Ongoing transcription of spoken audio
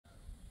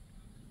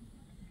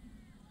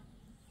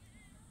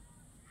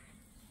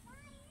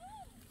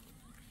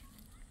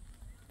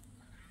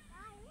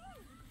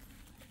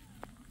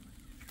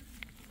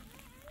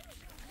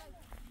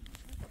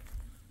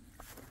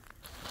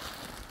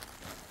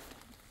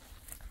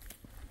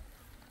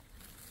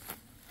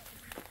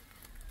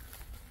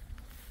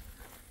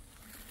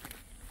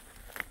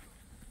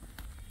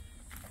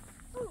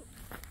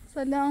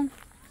سلام.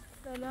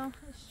 سلام.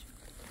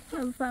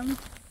 بفرمایید.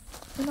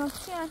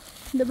 لباس چیه؟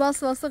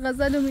 لباس واسه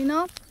غزل و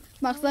مینا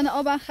مخزن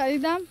آب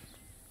خریدم.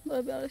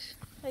 برو بیارش.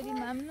 خیلی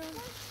ممنون.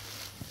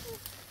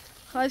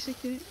 خواهش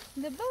می‌کنم.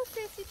 لباس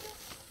چی تو؟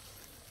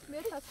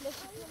 بیا فصله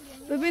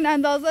ببین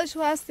اندازه‌ش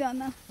هست یا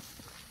نه.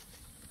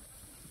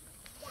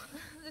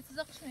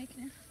 اتزاقش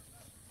میکنه.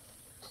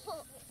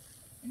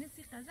 این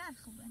سی غزل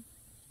خوبه.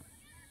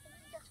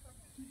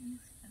 این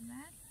سی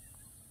غزل.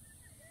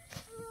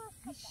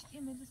 هیچ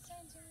این لباس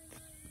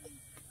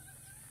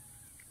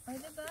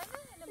آیده بالا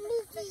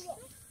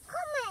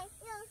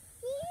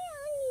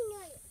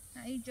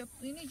نه اینجا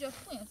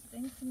خوبه است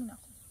این سی مینا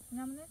خوب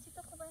نمونه چی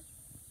تو خوبه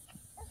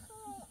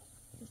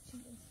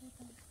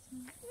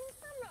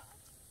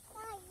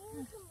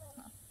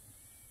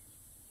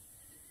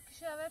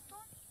کشو اورتون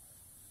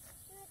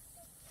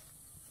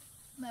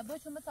نه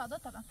باید چون به ساده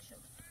طبعا کشو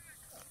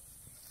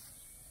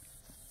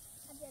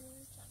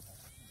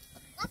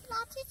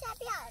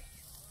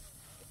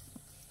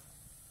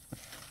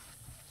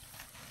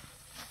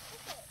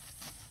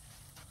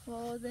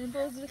واو این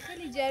بازر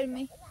خیلی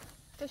جرمی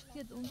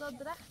پشت اونجا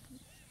درخت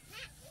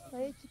و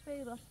یه چی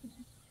پی راست میشه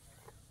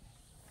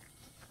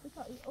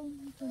بتا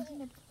اون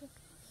تنجینه بتا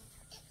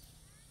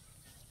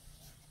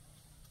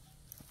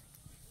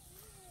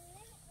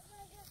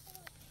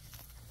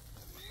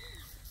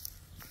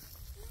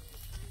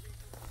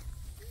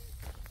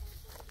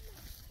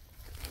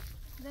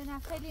زینا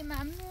خیلی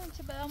ممنون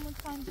که برامون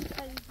تنجین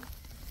خریدی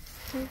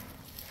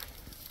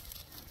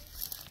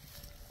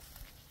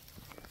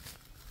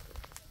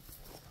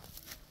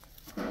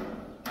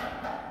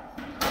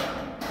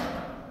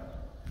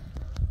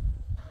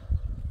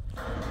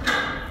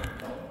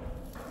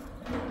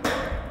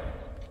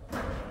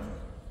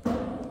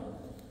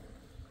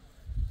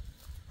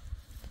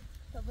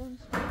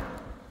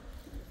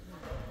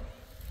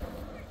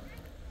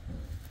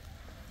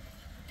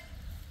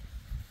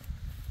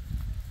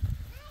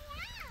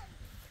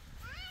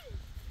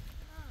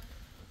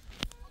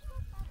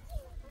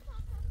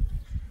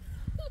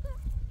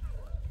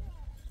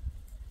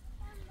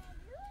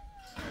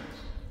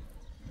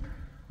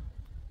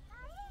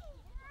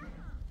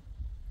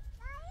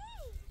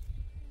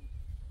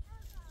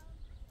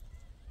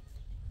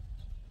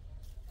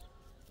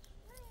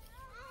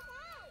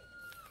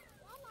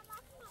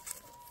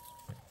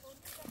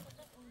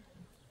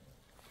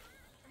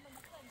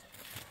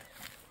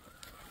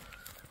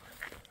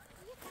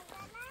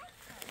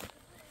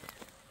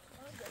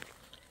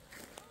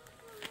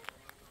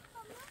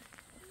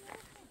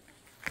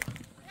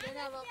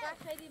واقعا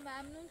خیلی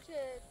ممنون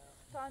که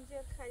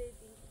تانجر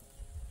خریدی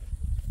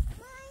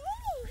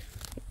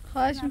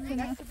خواهش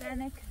میکنم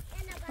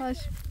خواهش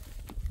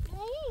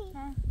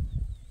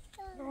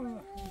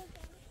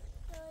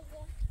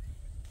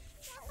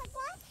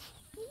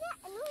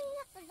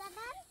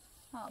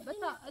ها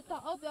بتا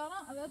آب بیارم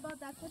اول با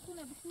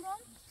دستتونه بشورم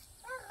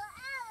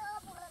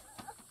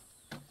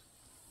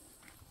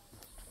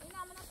این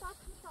همونه پاک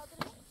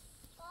میسادره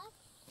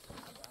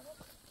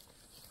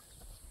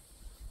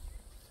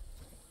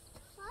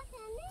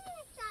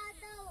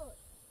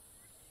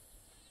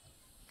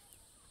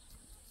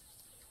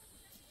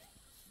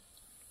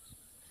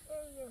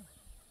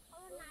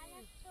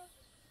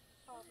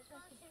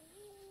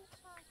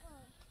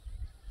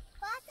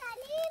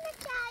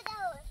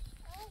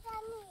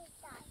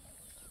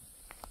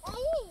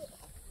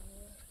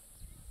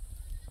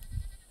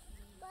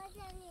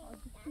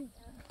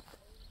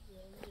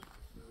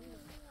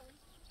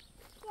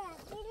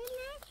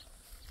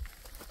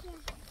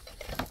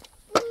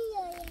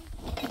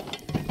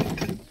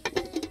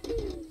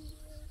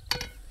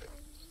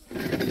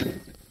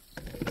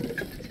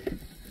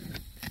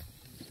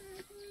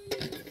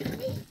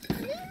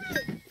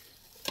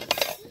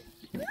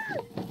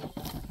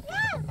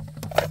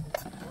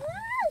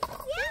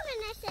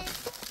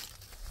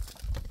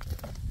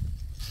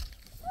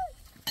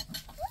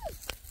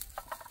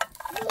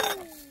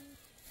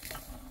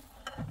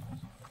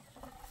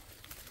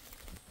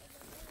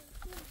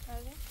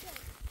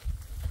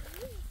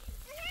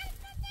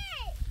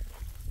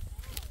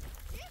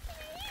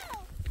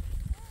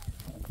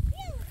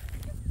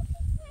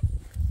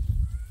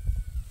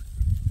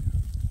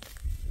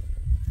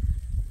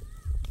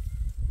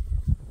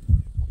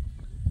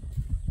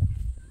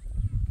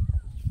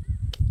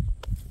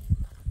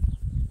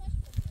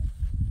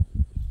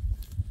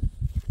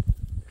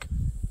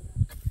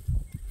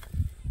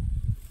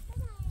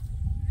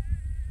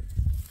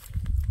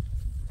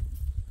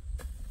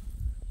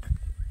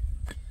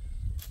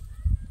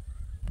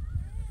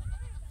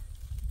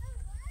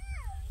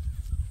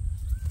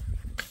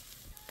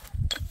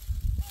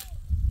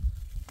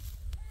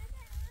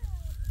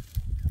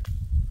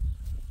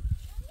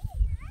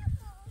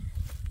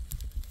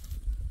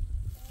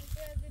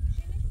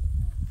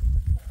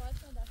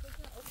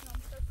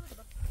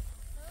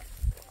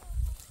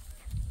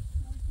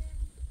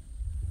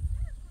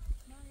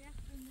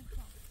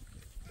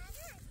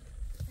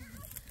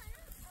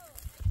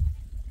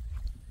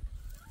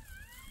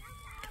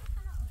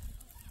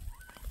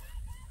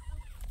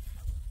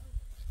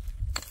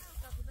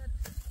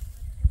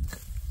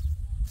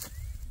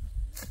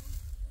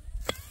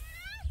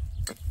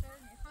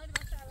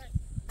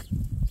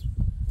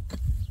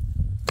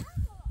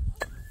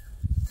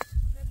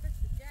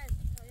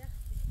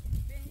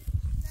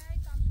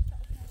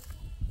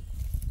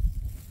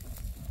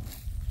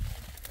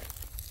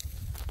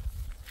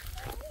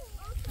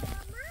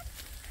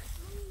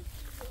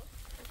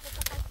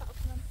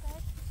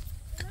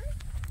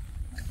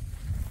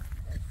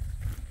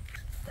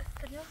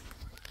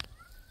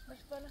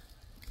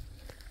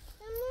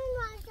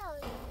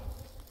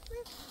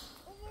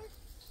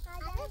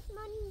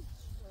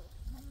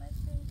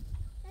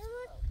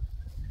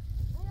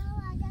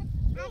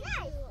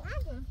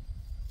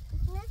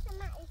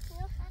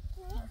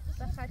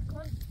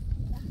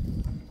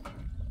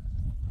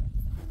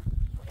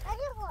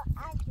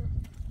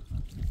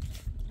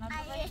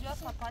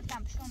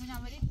پاتم شما می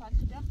نورید پات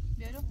بیا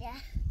بیارو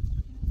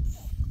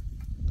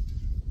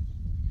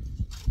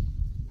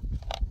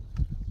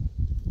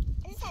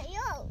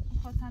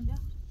خواستم بیا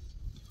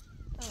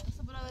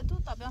تو برای تو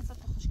تا بیان سر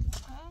تو خوش کنم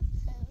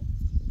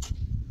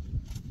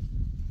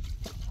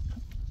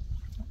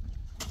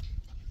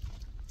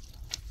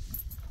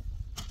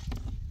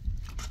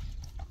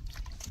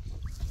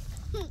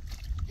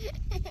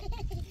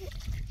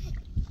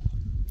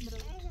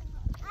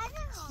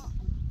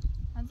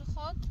از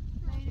خود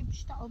میری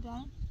پیشتا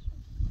آبیان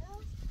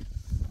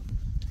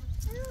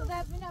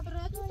خدا بینه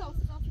برای تو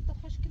تا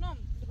خوش کنم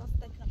لباس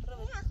تکنم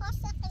برای تو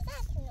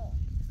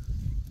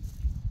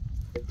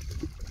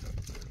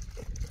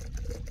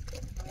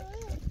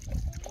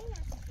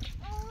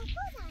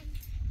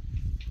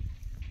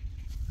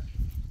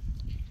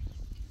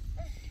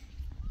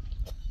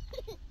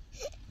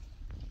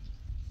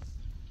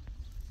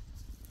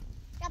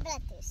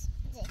Gratis.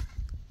 Sí.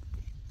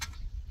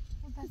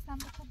 Dastăm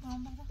de tot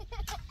omul.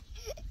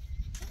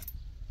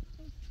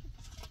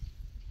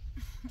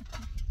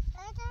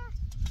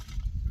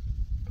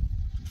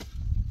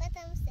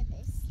 Tata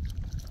ustedes.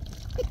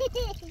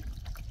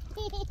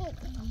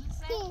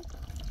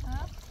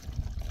 Ha?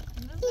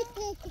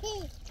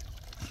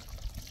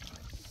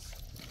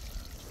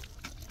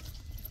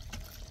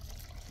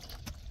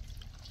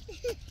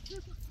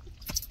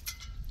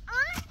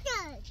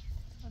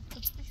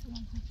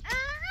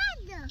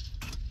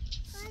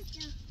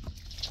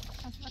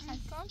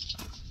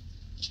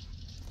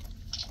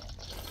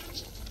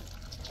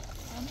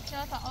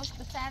 چرا تا آش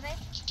به سره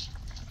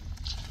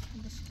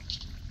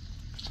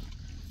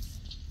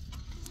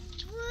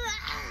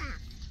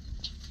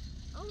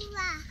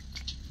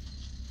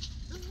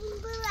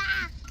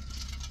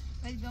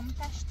ولی بیام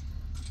تشت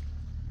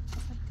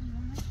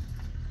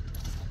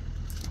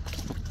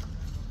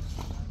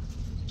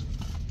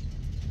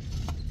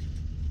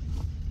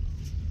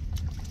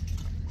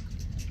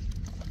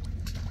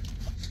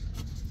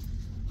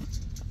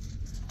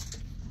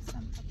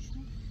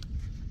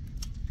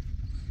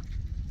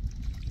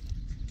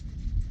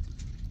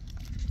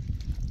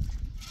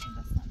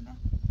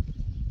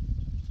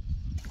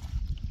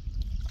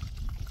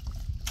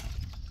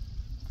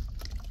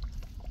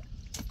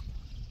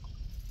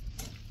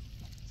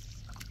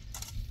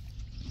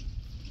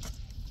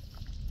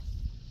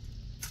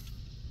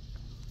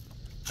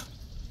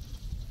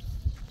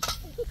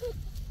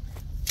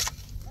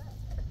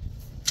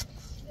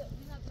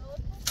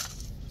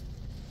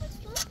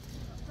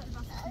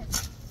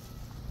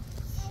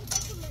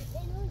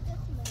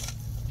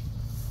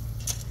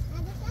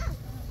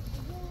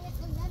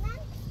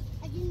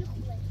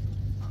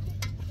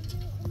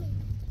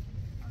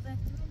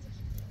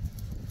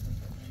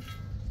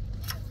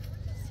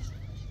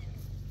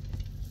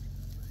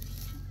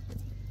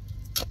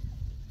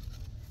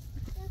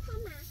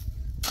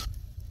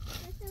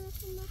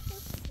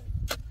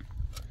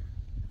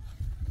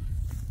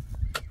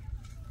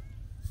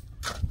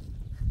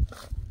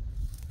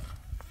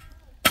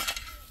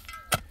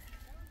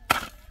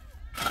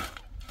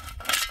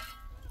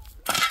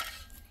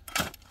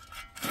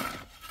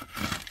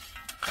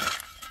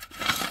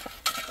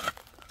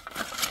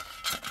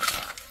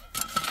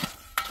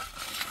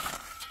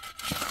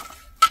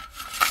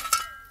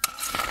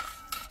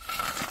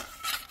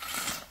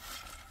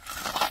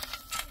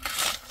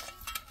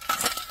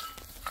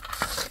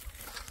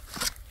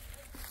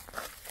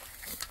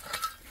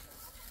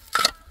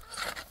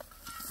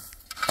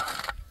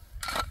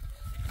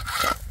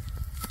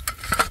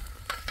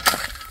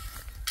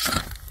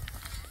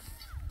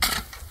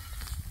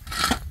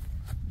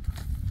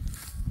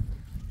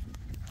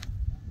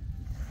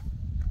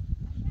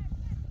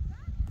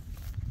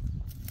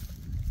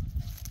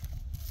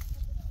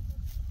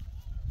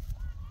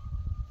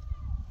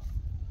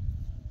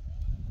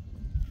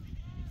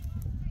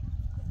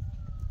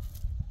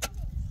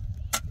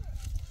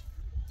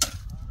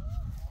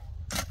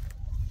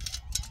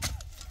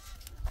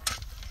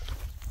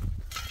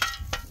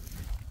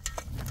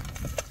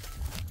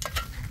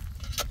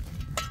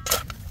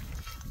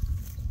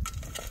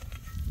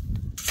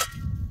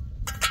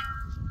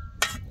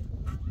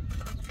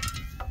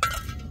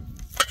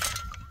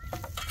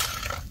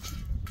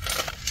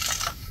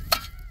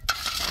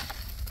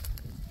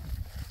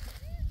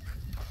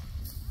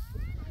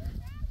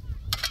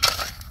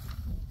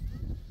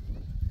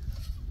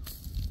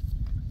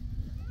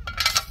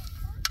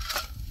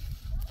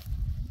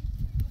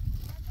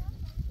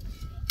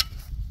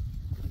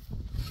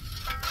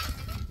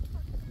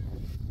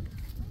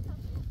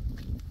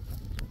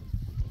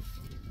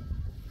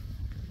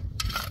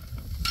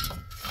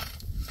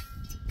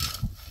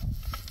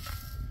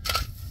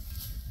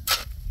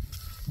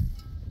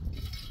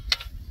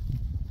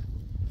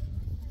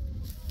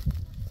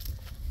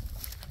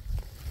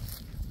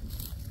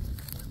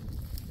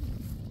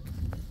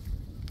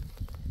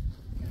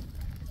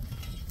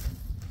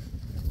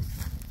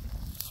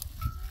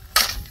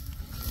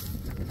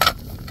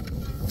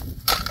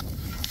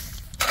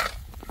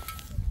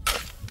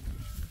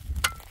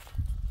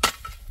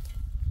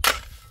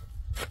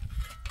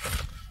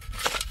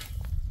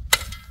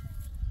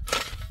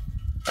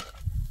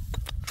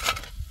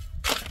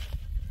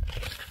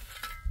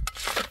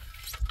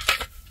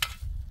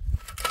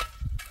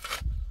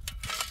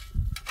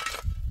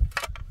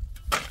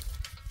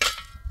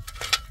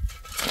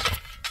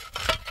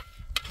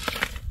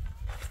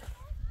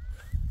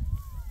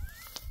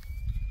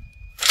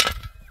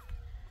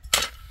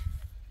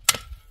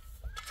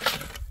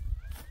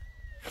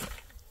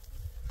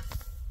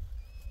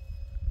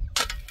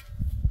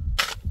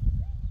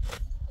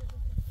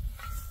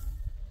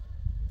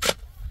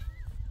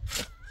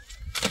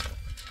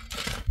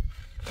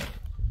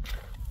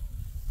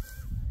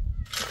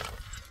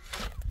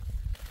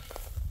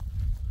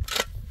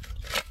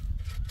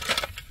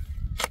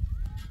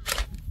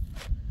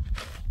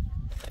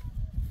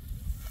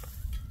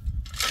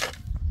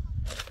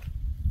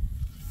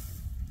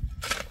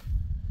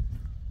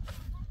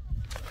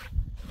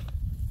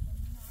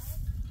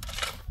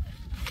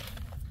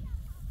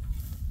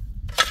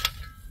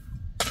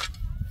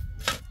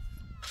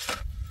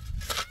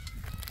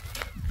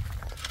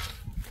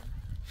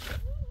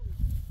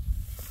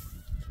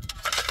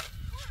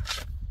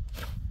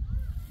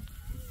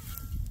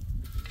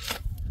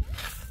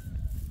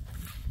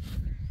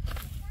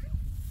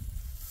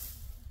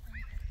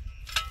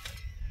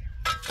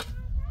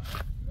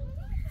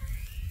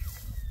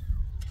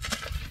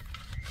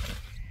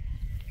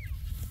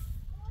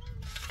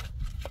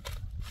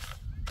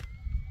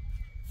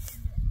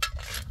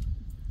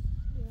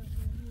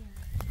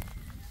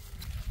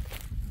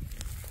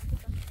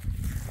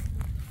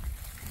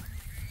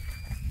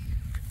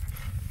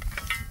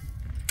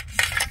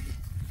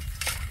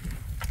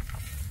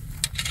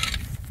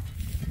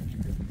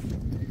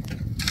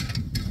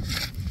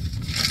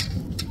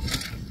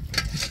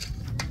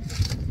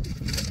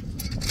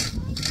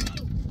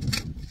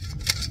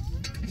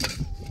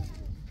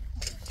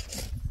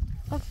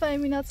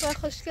آفرین مینا تو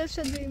خوشگل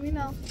شدی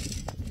مینا.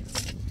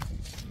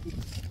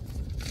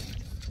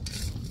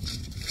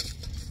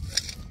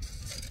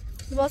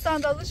 لباس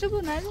اندازه شو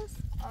بود نرس؟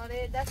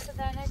 آره دست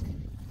در نکن.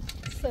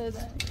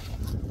 ساده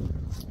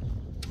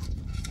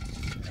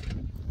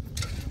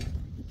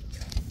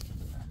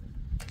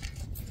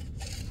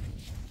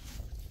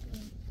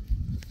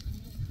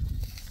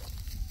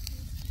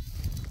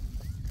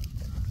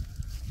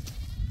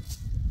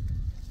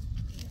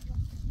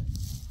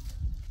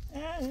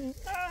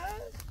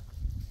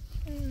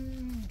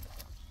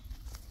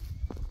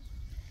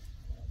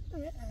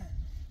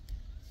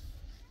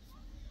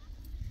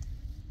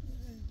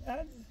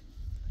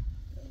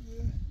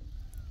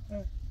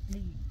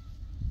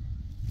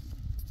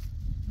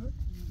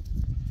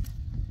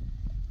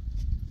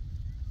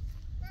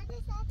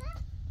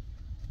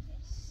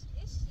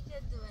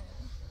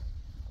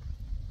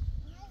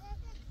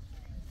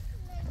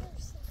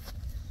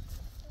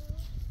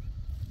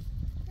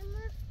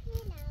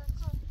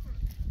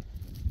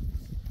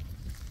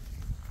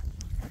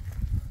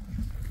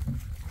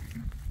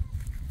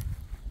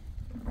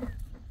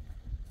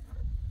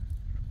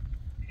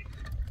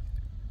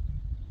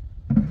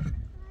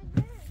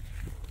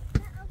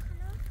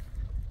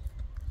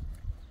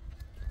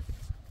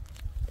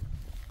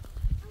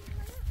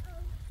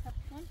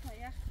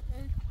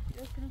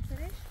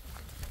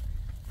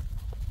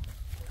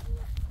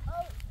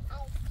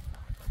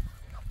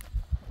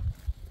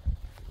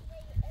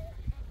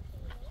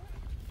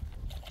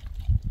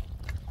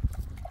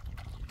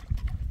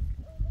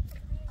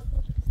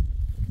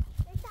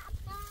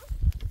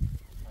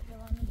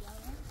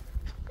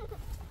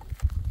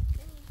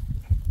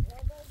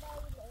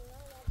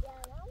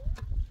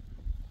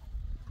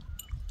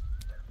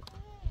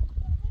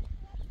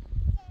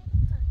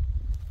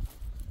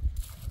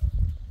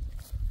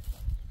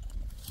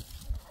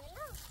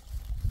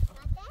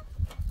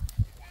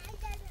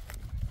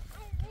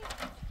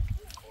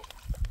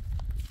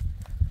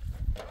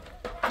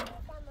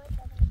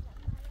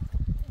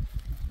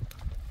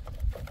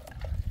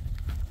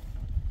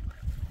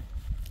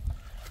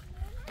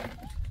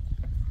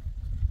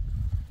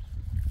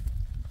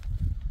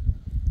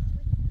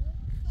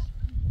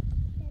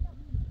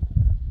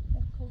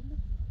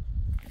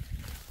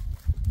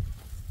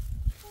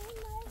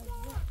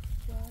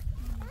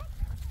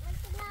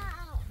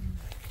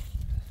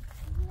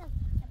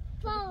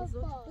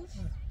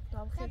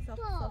خیلی صاف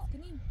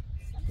کنیم.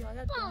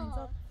 یادت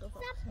اینجا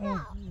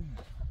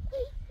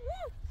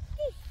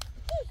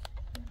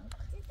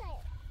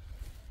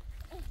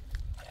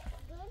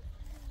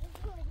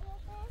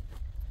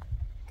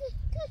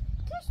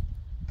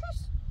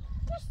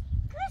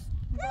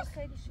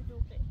خیلی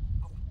شلوغه.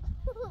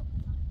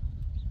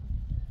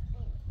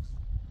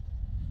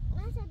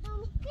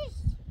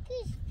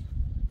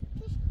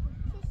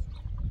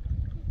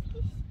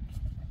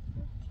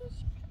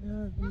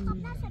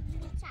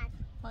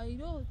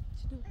 هایرو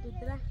شلوغ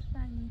درخت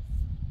نیست.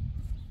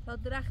 تا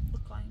درخت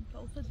بکاییم تا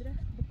اوسا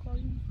درخت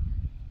بکاییم.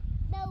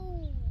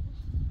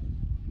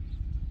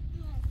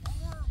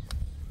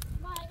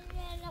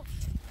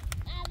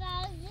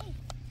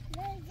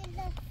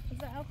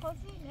 إذا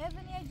خاصين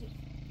هذا يجي.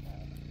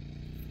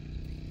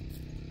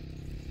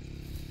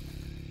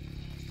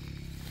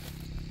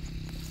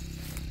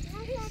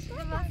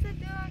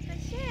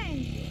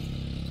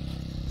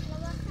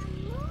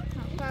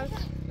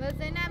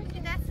 وزينب في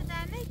دست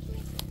دانك.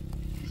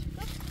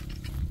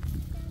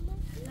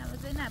 لا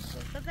وزينب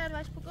بقدر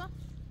واش بقى؟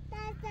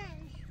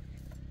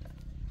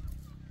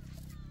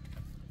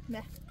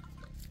 لا.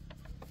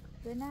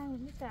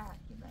 زينب متى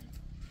كده.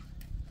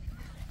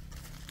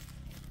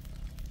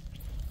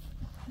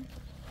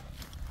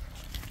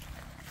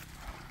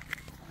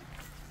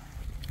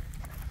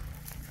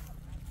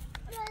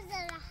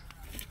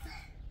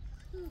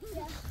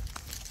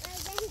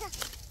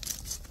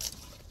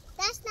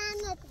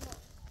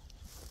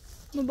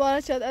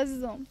 مبارک شد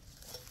عزیزم.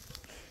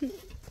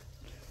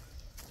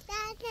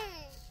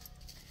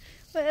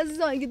 و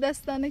عزیزم اگه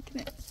دستان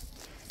نکنه.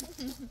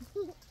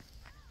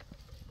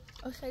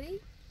 آخری؟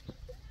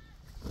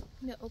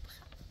 نه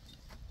ابخ.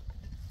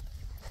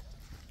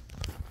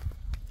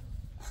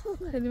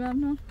 خیلی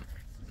ممنون.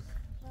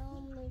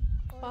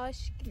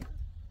 خواهش کنم.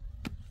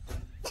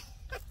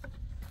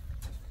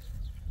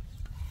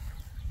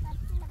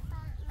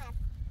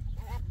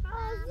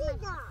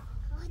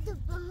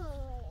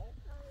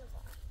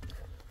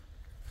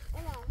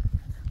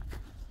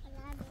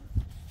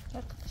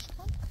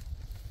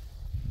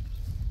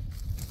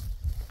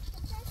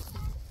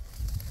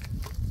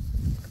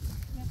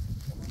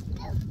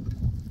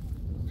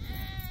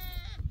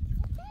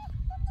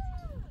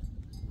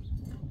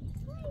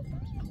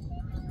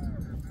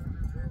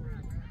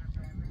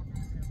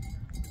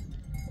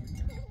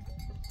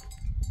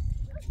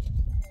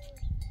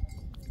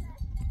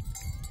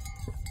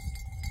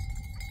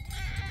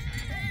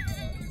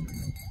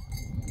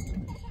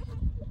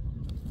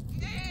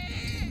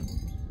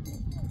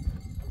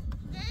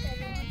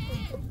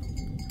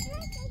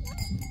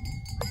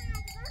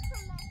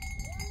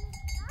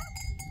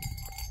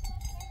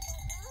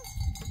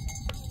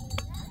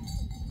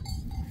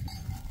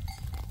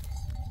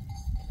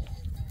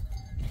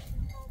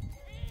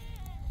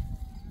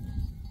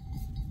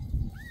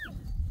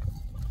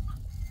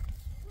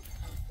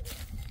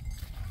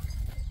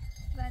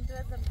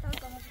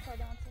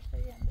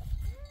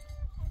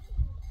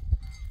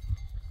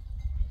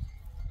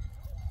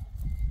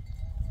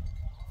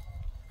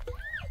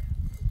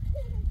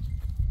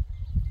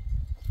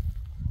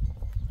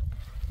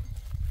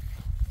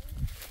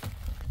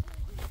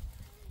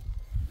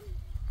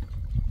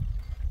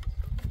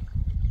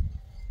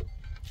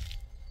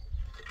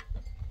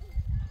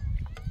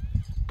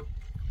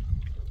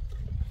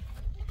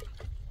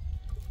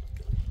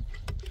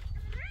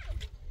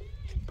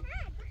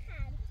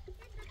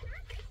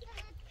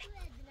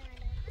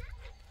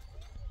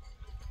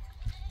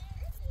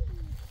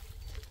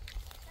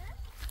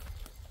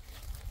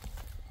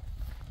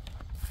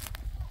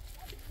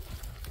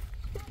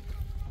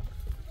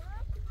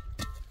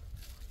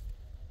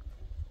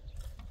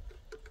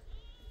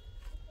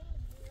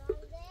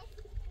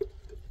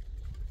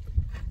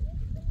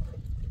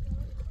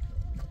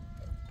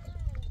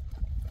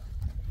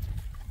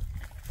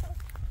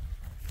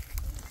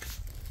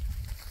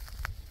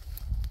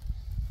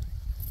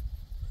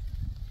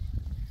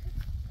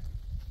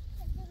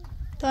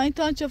 تا این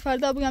تانچو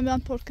فردا بگم بیان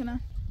پر کنن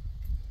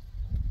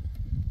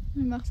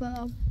این مخزن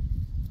آب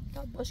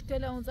تا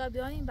باشکل اونجا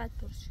بیانیم بعد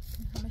پرش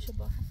همشو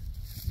با هم.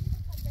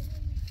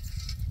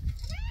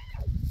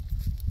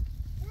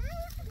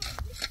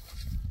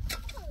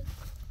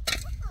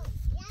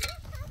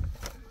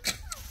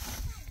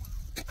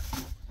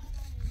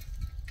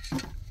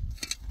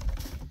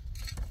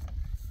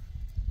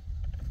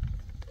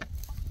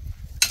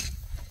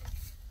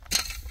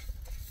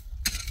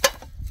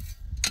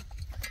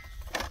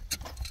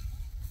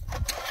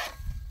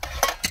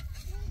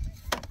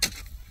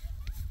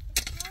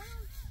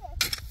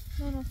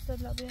 Non sto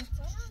la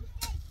piazza.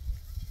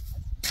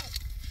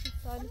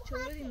 Sta il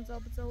cielo di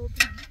mzabza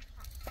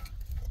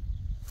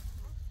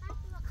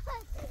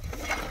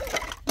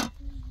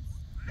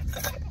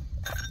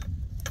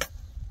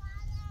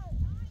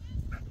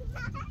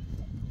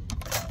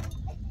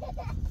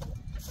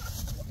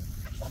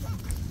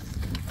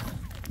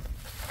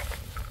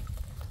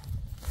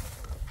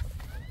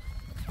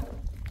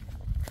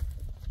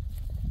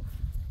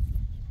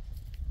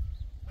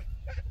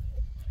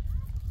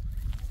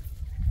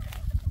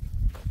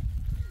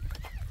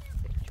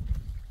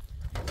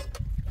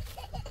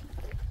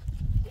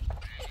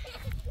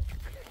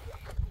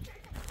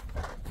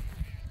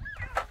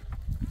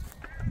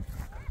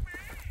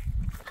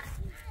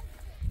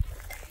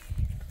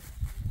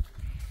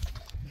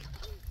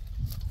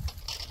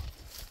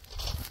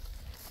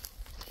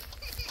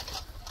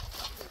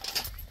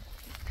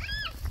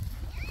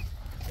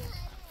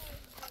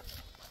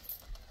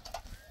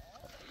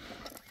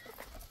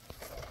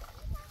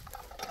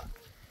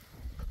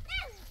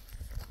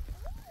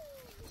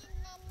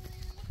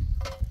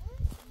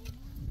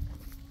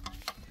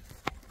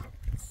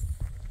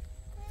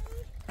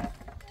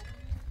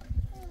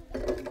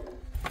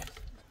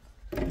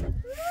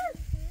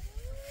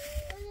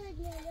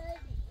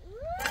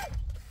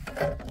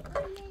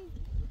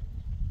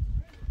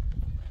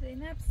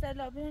زینب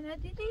سلابه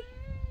ندیدی؟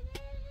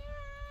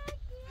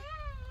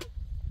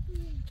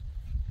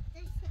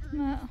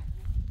 نه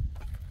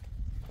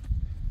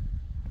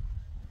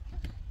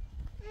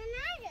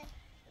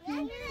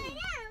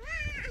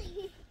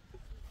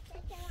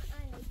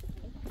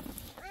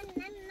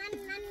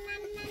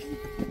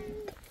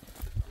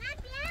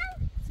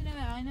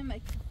سینما عینه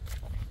مک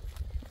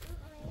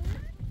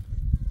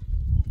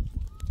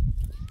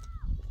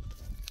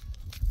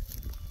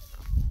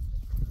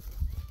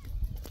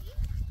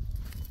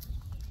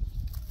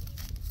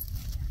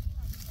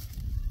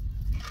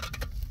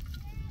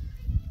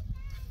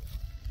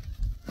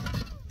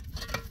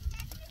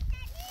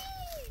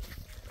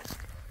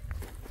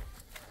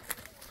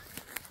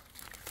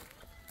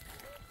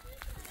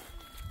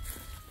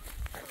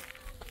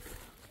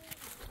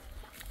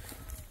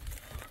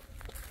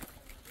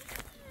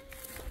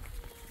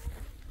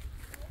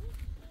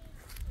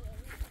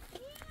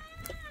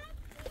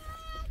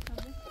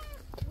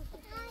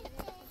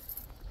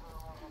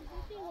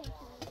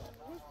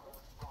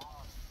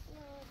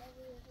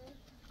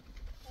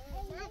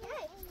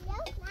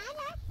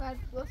بعد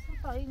واسه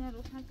پایین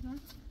روشن کنم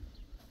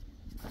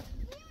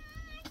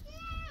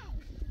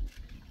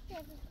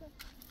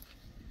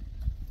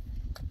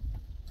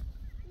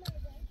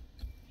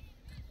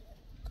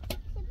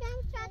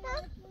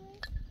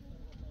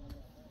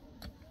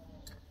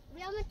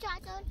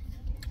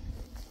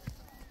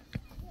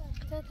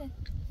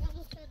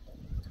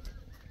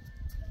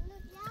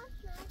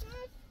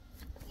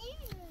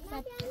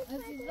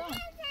عزیزان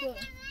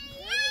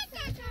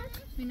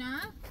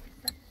اینا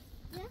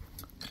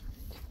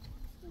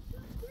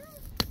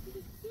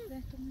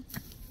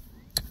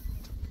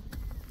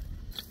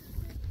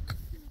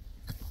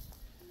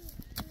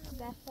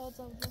دفعه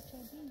زاویه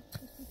کردیم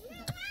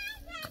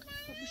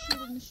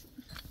بشور میشون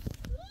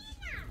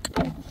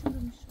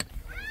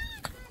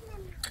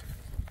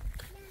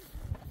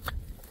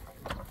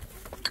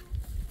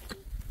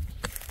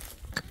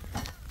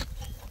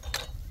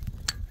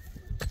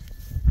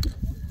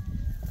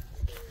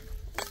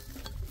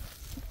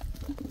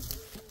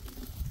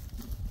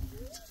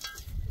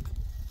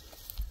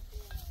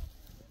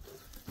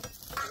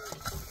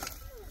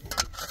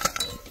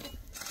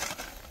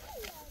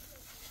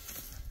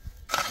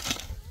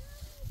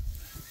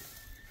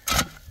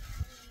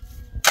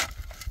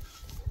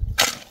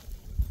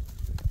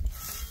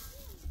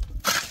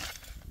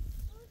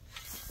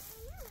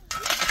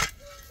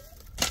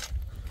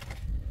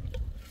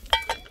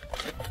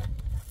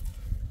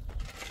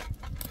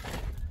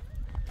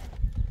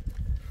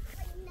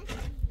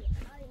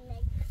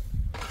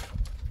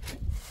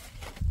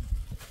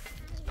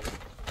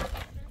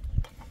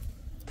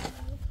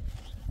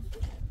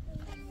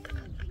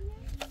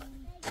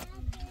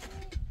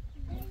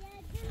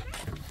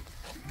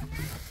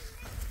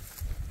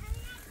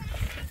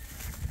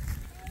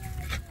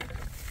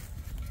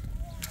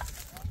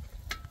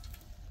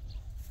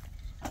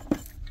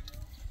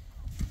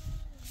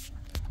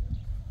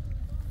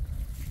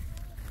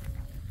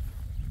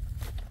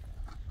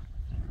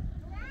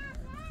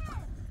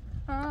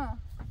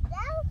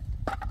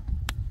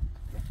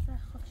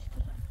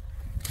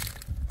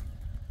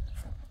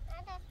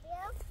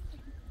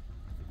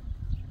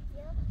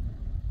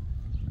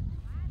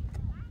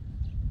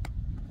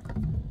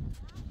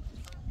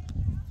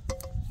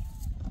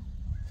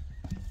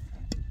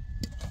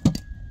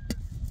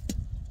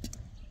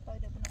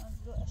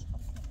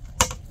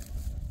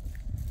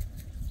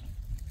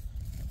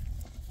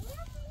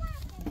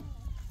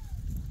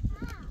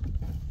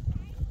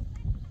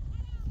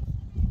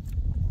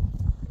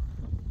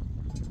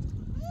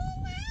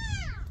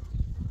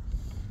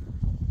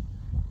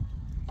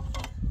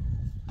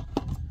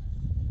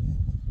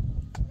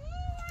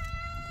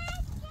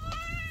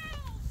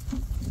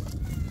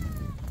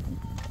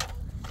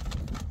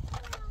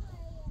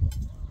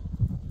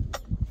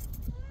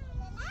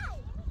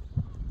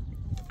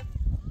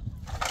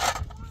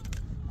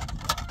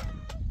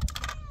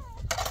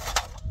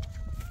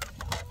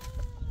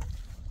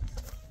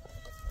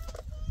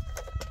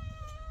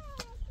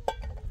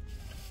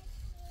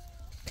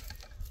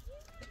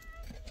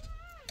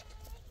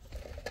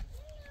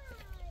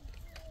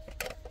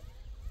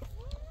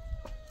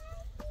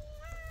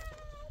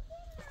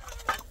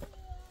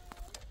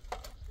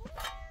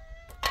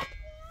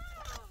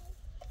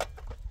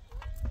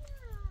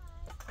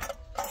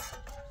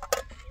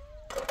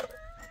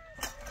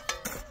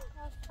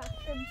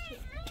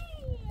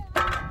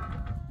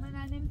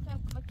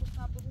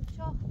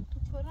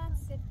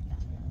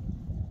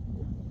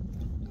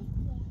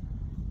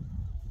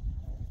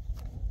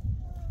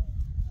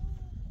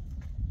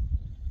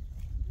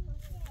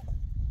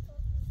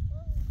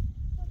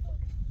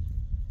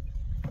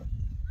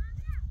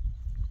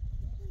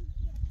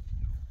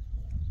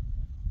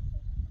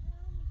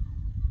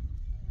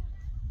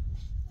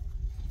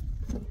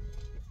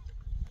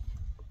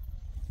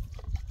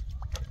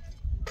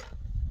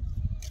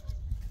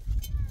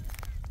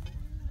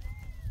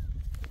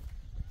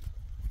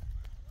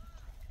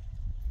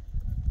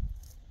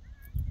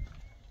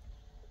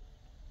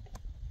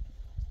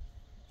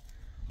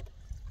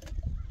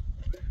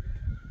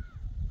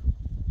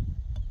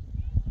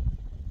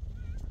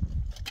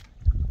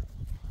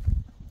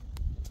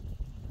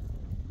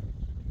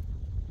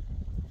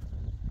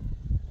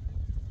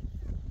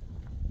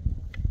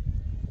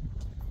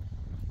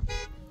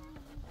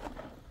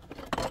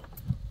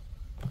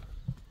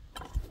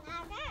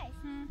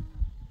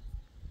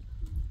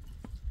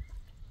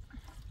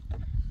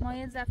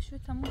مایه ضعف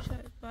شد تموم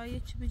شد با یه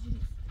چی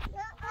بجوری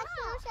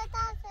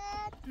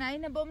نه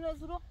اینه بامن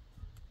زرو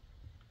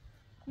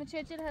من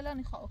چه جل هلا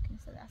نخواه کن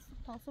سدست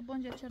تاسو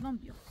بانجا چرنم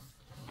بیو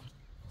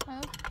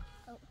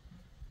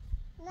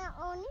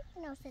نه اونی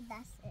نوسه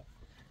دسته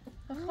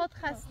خود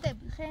خسته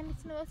بود خیلی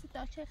میتونه واسه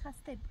داچه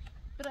خسته بود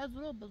برای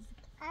زرو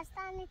بزید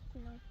خسته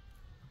نیتونم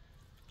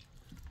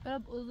برای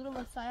بزرو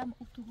و سایم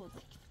اتو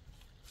بزید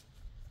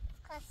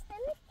خسته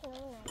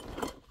نیتونم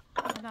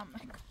الان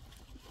مکن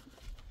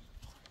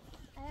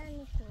الان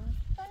نیتونم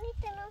تو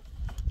نیتونم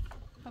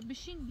خب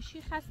بشین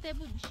خسته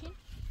بود بشین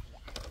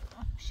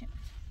بشین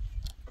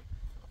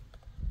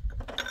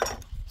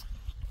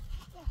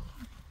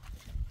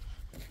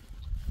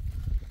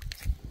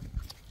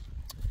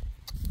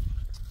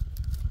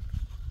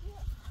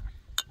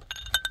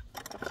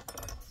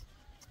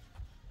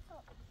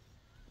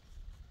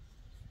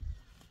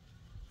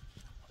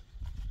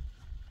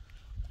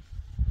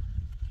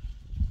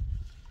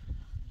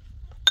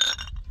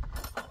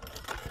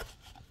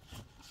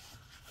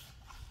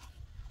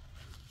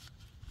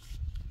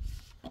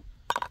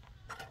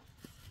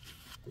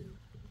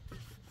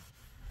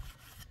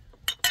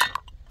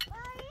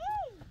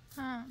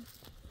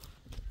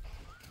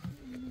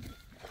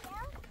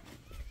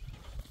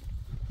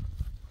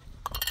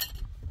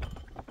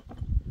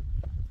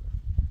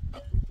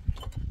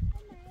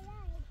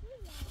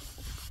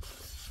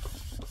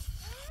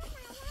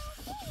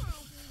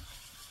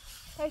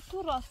های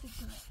تو راستی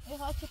کنه ای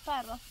ها چه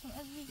پر راست کنه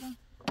عزیزم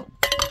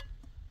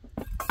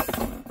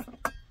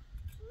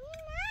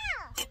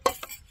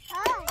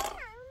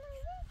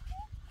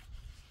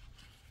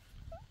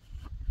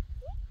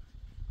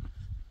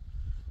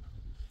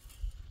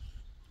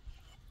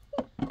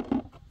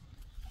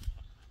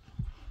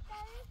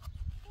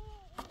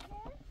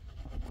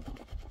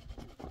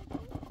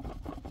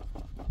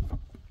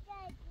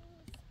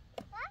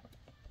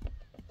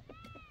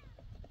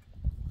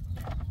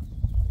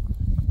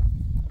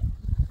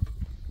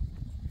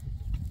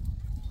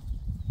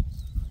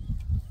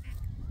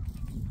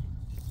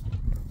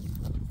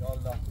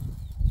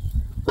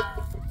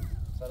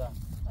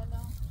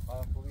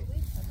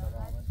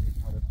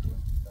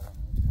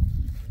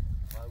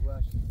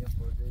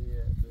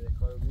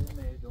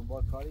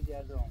کاری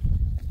گردم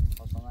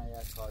مثلا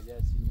یک کارگر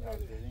سینیار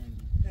داریم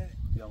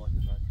بیامات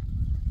بعد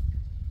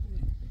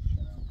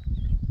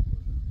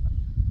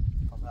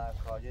مثلا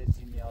کارگر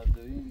سینیار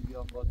داریم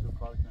بیام با تو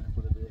کار کنه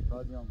خود به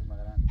کار بیام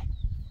مثلا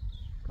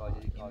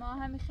کارگری کار ما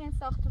همین خیلی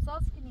ساخت و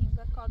ساز کنیم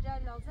و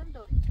کارگر لازم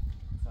داریم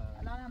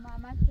الان هم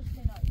محمد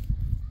کشتنایی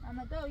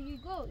اما دا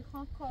یگو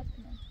ایخوان کار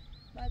کنم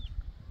بعد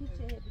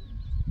هیچه هبیم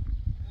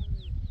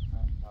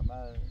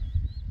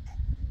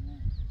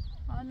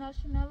اما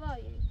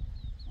ناشنوایی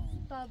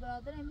تا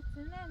برادر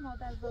میتونه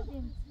مادر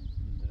زادی میتونه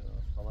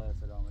خدای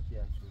سلامتی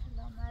هست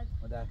سلامت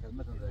ما در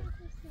خدمتون داریم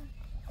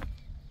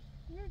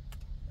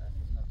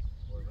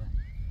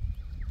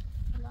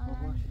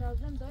الان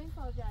لازم داریم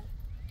کارگر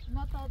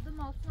ما تا دو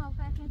ماسون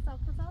آخر خیلی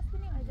ساخت و ساز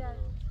کنیم اگر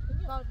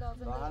کار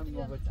لازم و هر داریم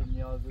موقع که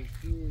نیاز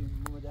داشتی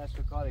ما دست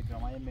به کار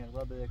کنم من یه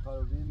مقدار به کار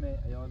رو بیم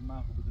ایال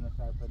من خوب بدون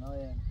سرپناه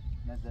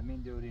نه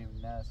زمین داریم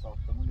نه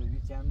ساختمون رو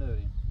هیچ هم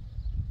نداریم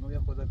ما یه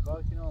خود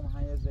کار کنم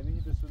هم یه زمینی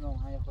بسونم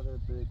هم یه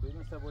خود به کوی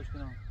مثل باش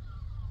کنم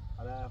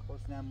حالا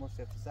خصوصا هم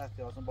مصرف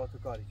سختی آسان با تو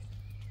کاری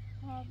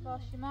کنم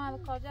باشی ما هم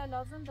کارگر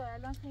لازم داره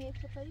الان که یک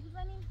سفری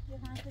بزنیم یه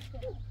هنگش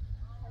کنیم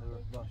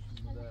باش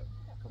بوده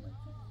کمک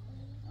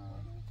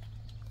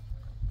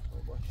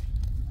باش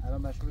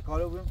الان مشغول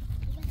کارو بودم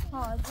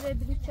ها زیر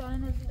بلیت چاره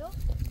نزیدو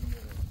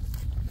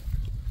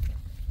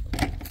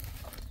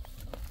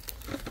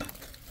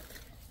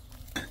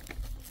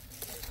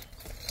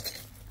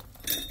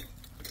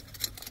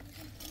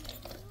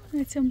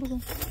نیتیم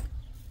بگم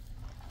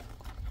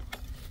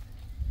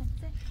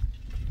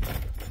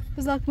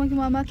بذار که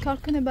محمد کار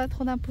کنه بعد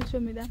خودم پوچو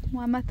میدم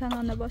محمد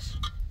تنها نباش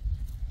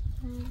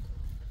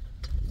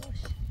باش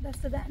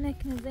دست ده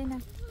نکنه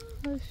زینب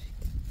باش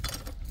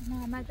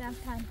محمد هم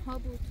تنها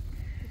بود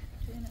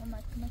چون این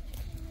اومد کمک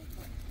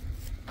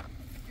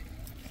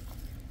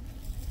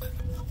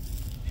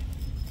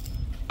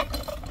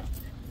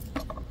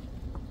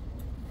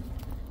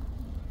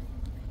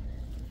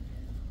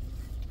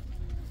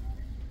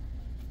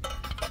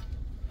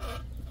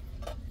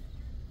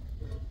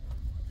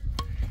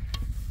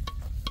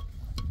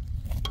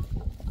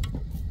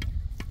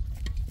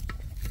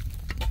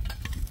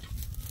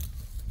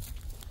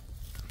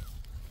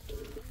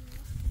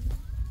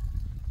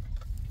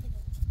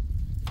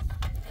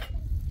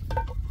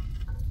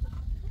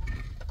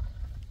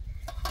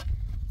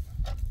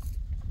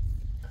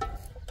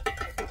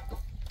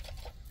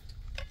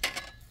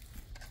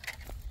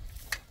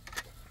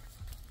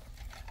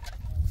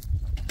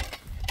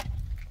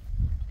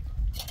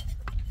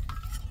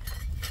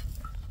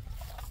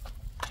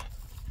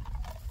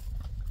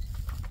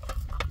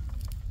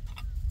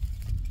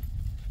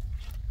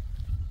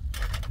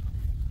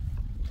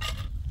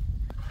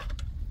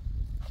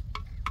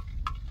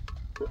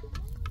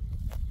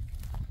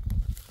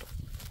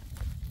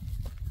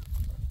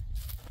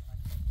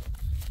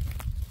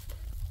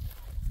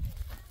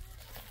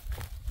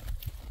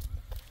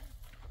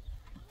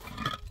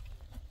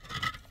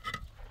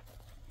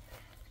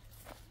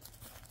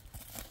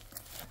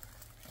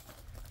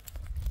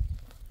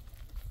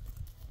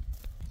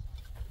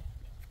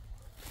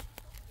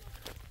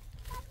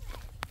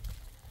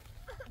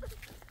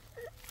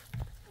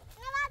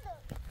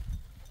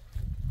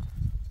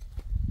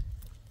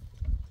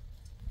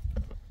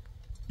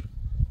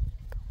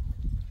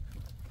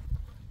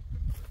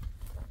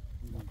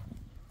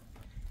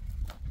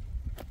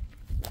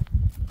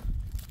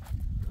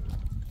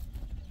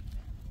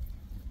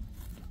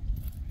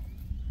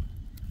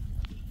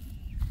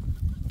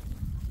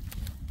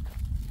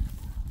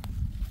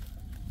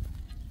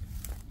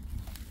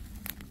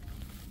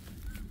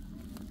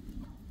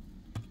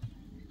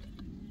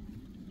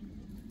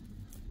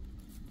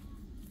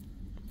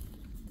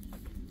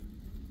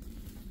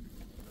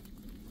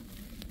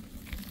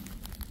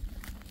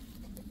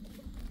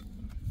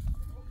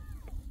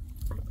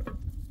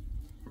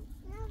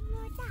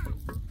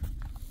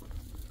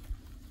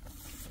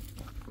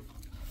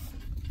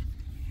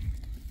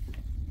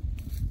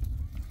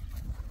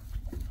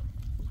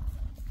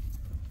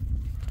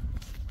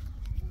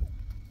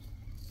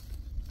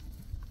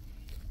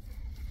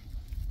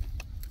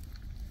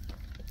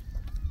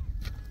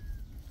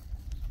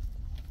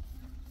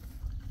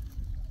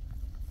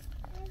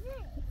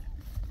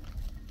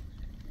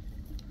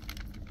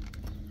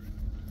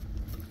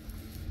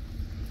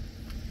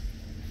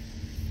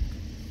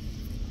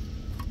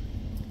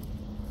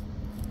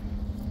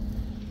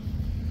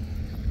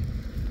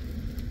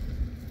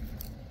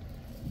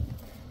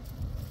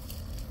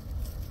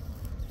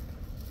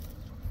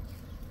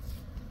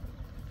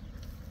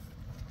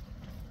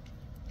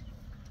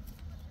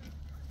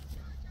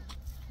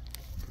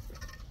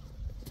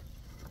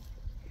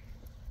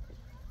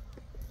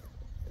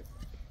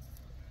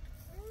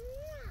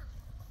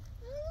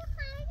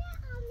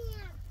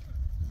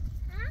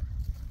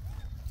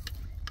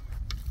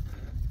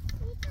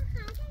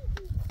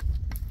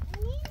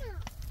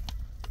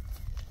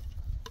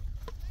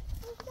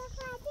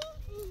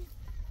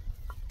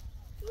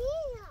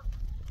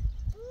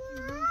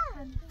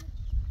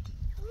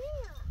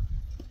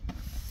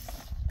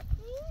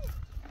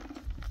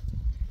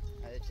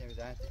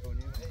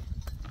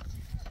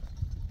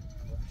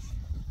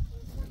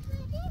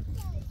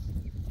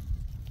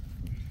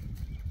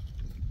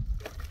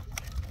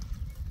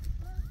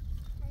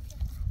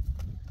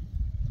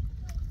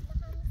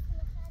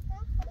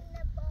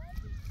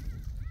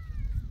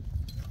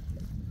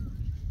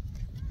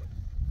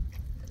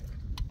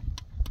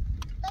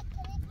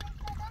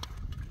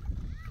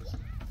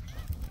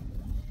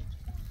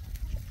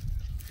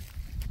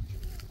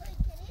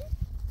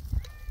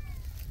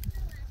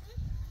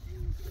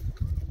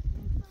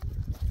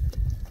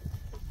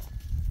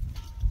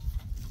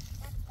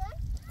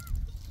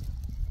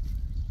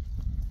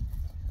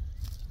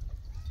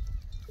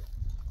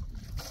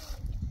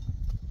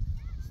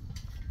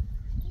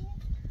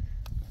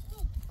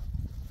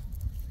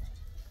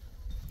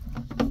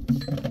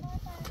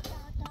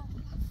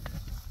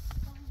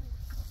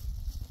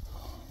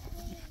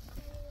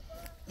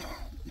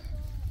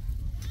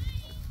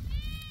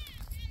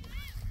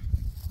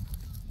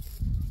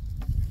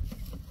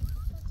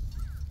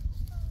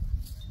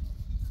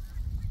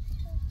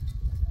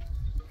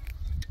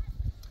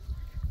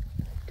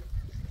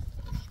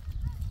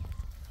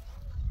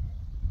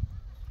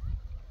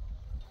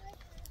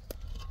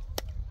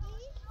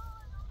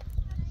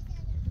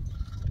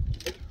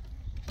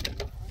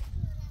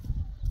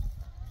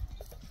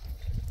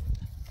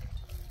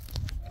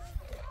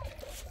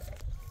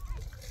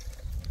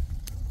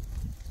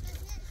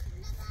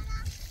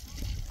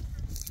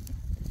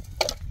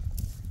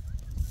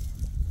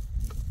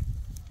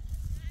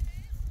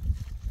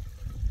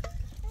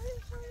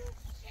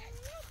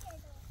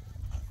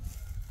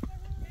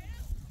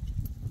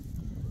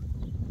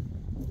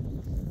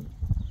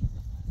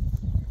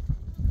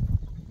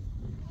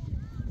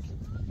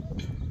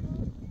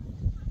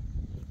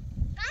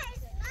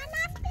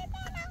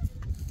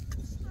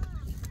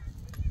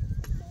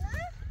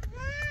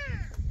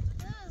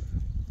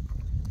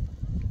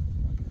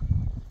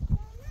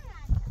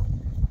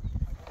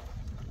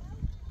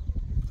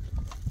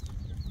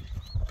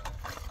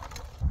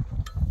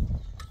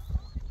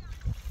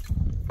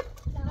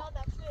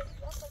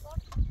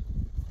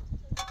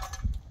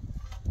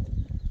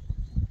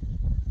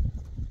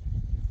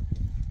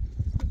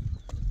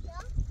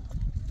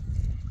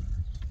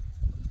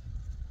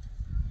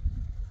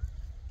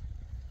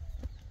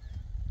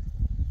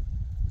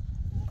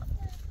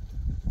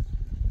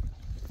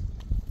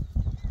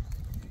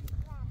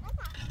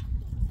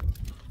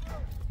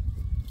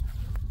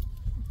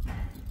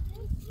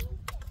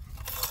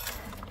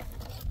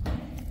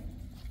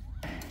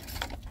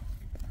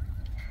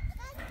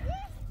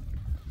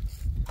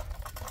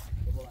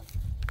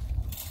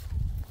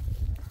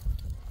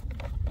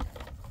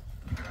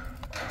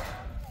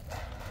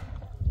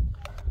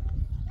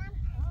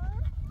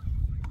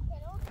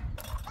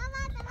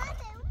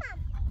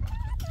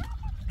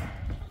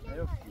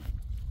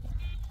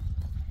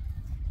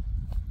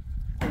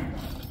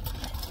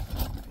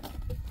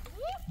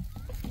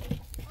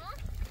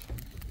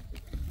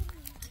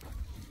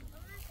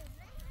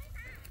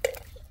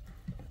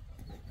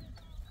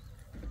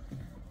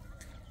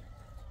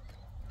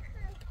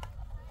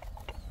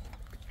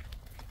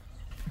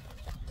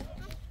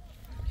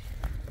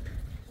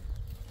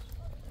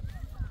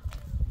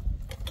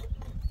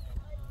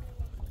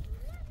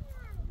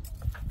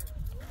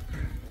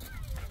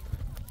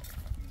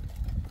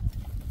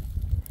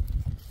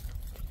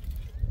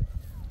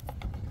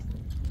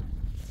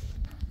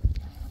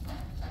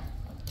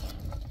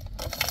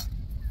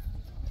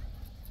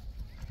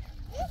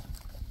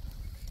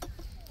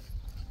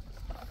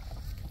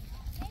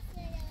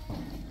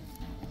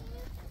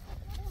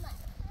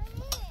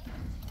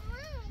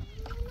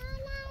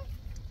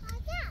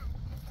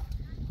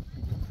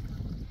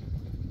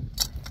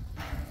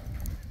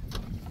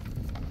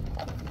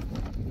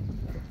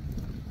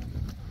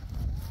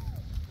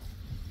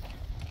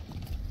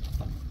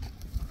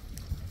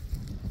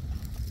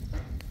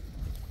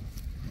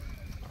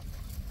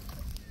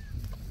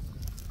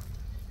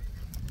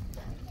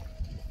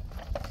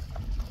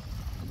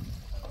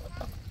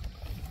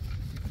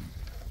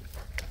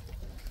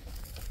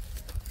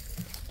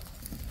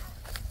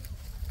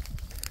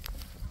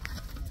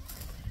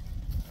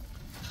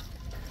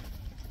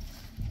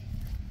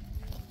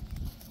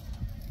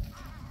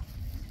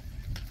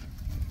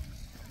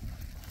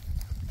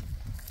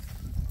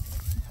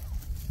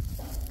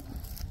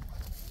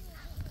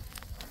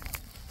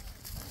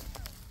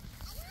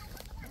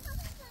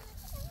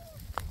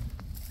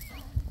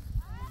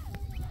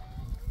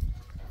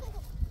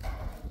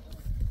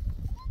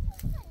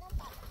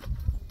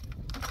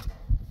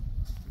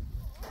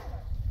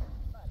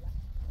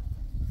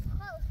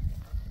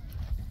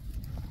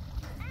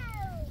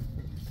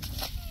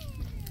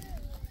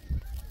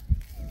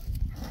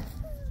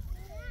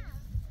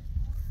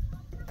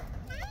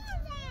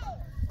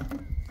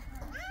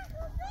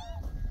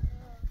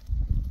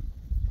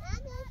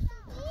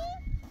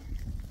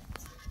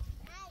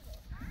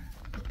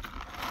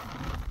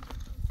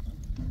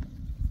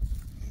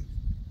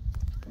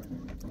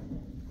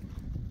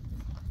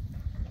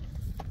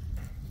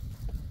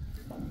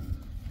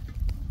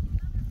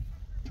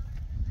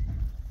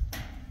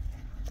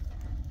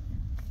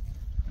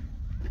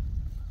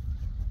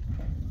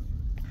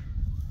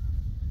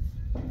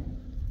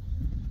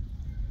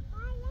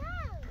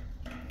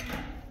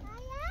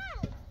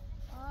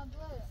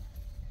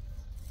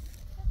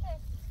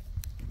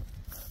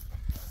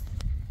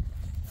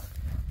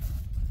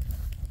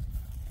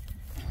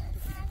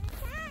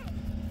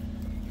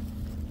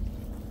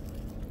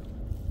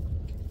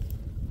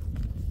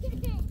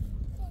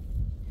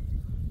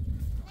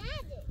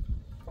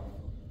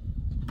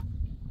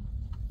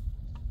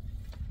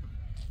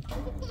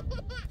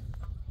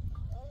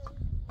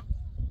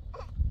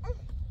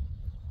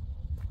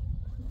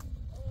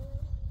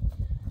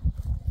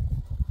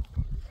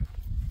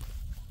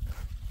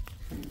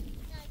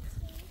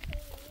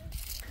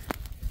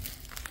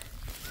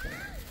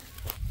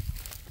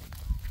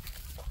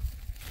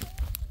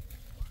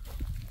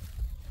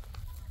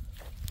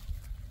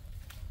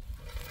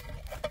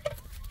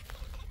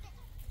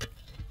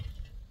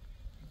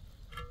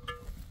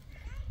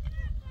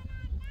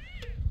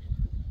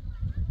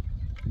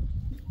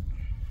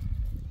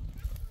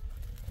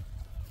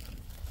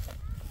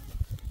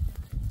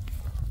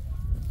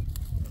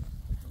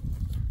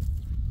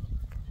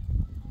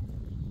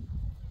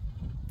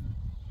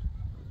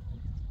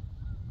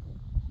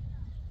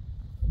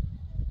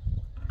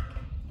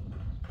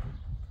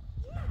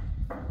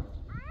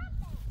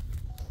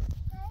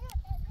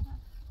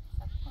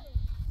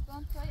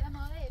هم توی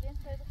اماره بین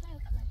خیلی خیلی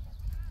کنید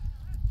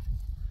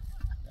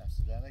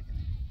دست در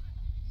نکنی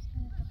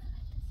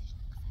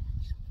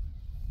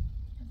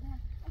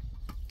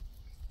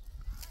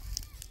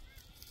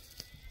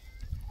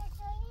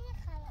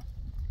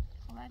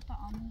خبر تا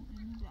آمو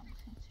اینو بیام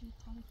بخیم چه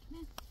کاری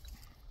کنه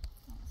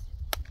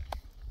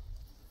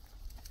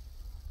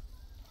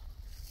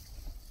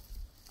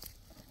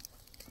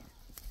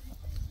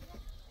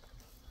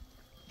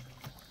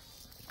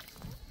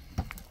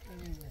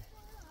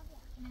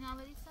من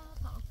اولی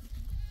سر تا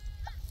افتیم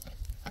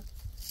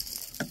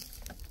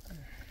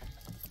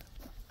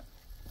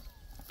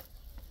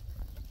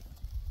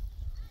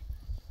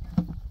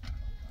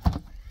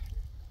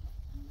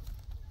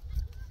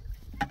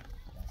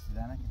دست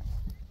در نکنی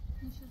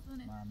میشه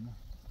زونه ممنون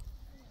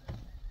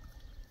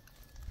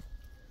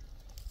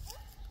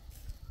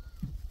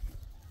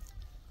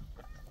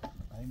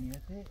برای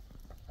نیتی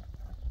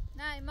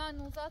نه ما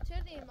نوزاد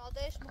چردیم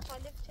مادرش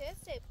مخالف چه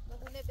سب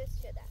مهونه بس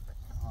شده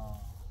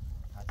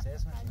حدسه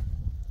اسمش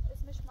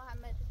اسمش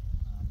محمد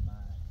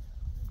محمد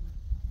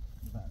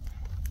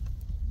بله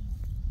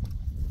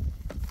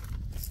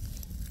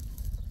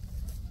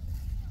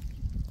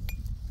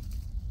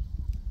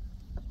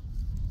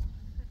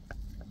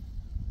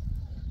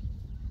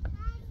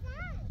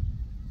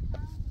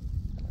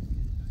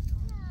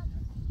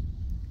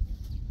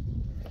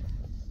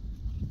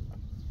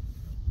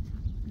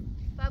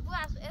و بو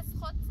از اس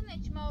خودتونه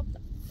چی ما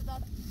صدا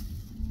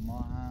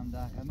ما هم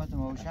در خدمت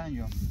ما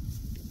اوشنجم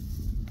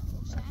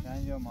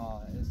اوشنجم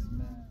ما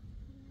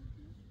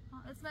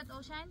اسمت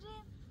اوشنجی؟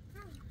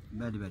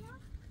 بله بله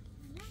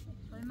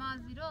ما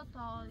از زیرو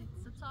تا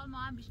 3 سال ما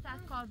هم بیشتر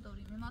کار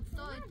داریم ما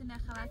تو اتنه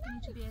خبر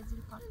کنی چی به زیر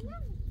کار کنیم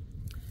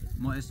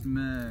ما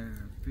اسم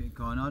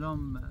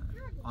کانالم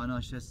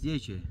آناشتسیه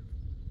چه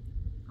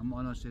اما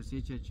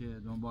آناشتسیه چه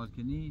دنبال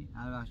کنی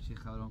هر وقت چی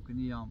خبرم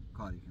کنی یا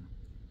کاری کنم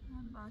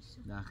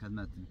باشه در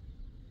خدمتیم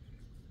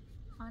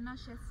آنا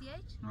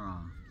شسیج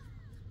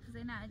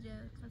زینه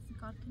اگه کسی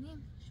کار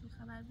کنیم شو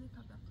خبر بید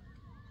تا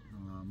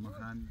بکنیم ما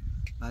هم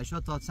بچه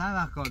ها تا چند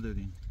وقت کار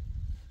داریم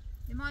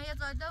ما یه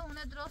زایده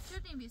اونه درست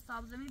شدیم بی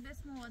ساب زمین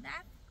بسم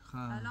وادر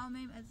الان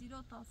میم از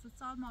زیرو تا 3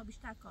 سال ما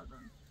بیشتر کار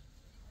داریم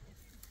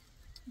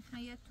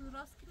میخوایی یه تو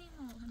راست کنیم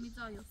و همی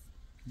زایوس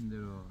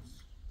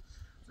درست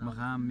ما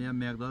هم یه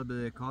مقدار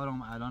به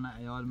کارم الان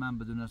عیال من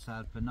بدون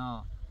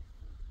سرپناه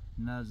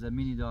نه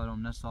زمینی دارم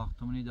نه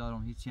ساختمونی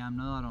دارم هیچی هم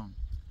ندارم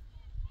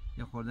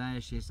یه خوردن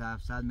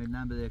 600-700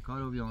 میلیون بده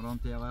کار رو بیام رام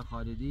تا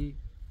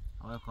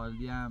آقای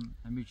خالدی هم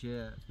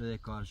همیشه بده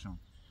کارشون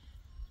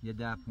یه 10-15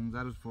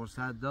 روز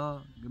فرصت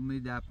دا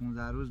گمونی 10-15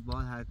 روز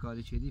بعد هر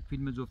کاری چیدی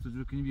فیلم جفت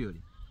جور کنی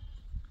بیاری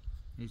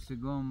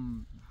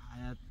ایستگم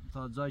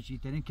تا جای چی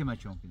ترین که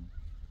مچون کنیم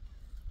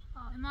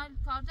ما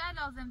کارجای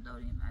لازم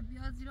داریم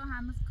بیا زیرو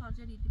همه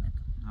کارجای دیدیم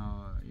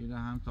اینا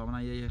هم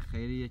تا یه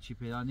خیلی یه چی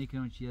پیدا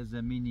نکنیم چی یه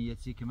زمینی یه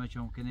چی که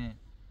مچون کنه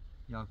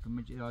یا که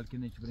مچ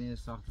کنه که برای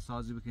ساخت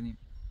سازی بکنیم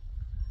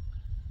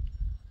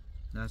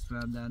دست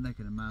برم در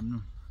نکنه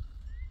ممنون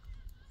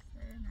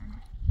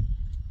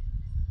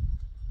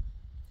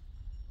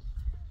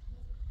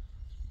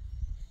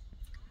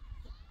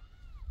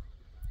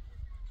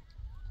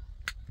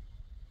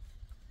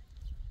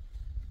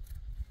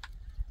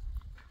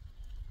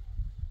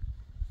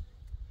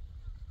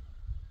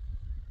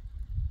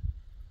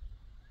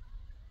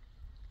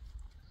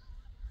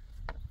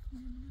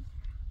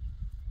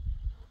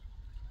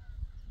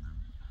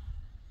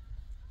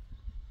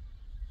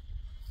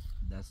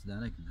دست در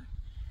نکنه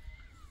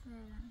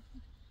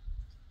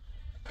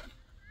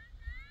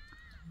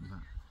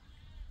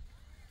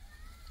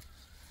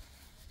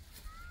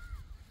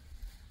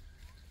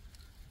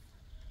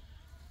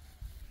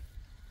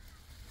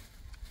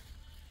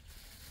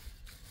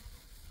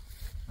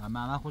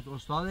محمد خوش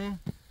استاده؟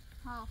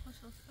 ها خوش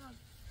استاد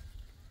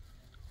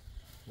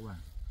خوبه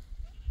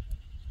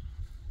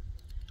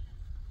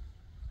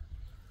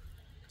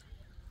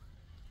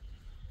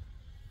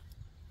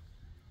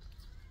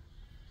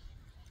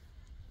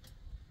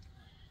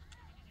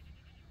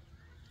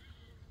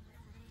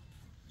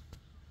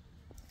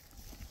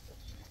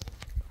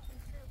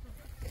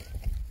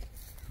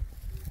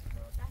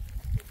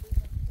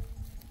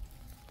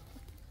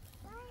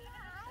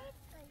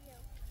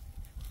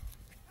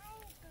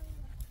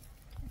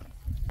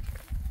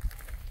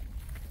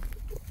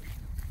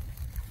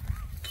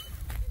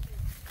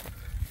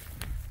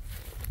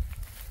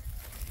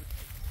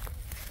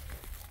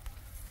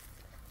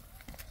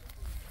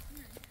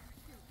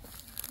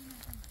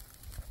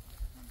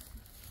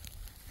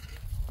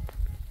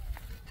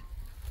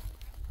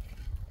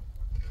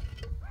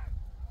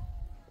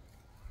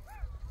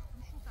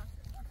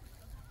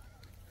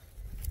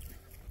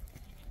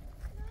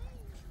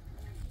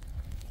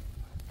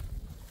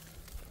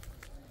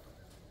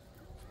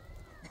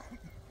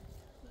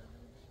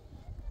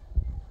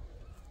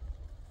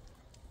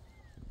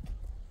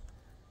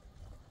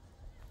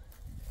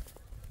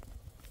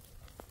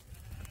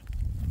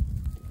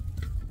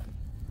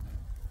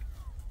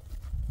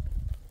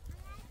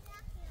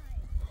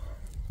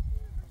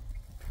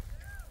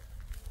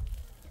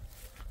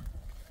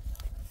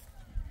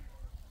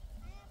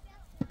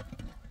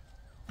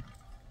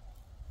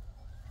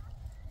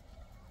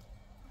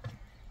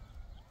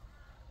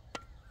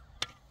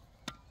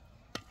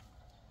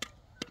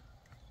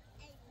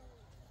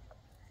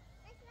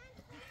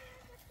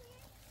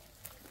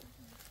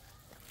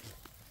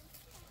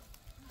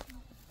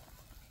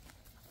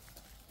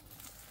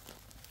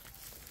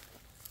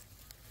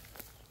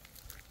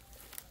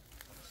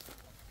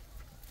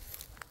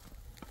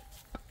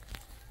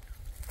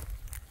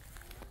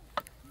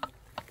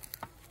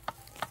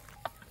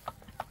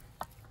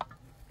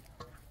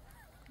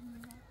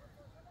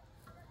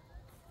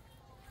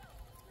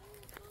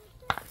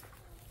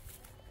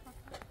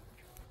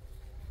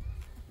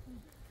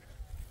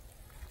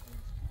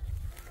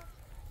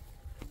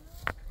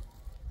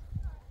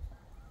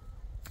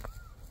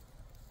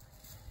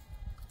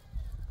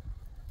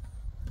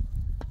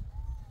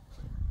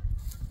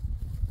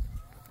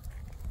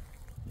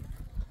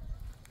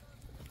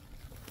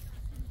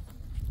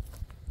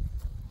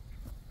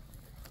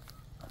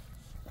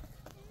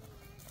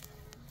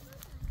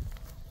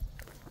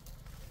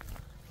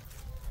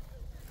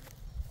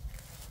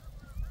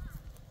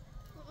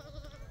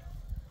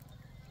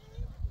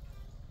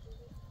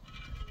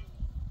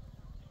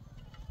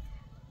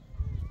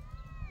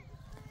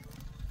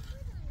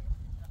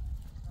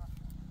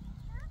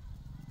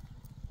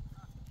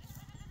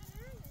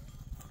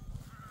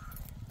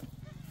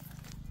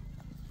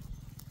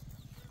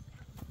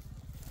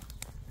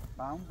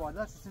اون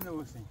بالا چیزی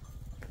نوشتیم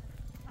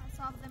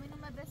صاحب زمین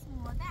اومد به اسم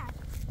مادر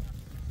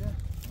چه؟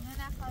 اونه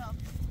نه خراب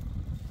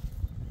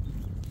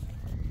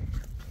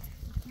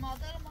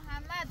مادر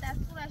محمد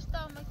دستورش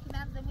دامه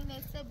کنن زمین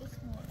ایسته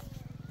بسمور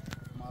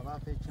ما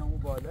فکر اون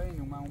بالا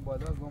اینو من اون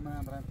بالا گم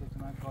منم برم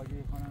فکر من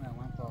کاجی کنن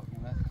من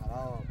ساختمونه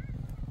خراب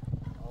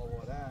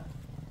آواره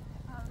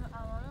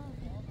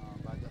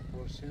بعد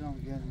پرسیدم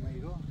گل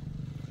میرو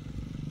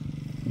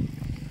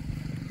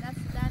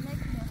دست در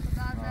نکنه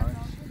خدا در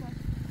ناخی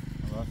باش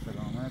الله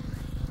سلامت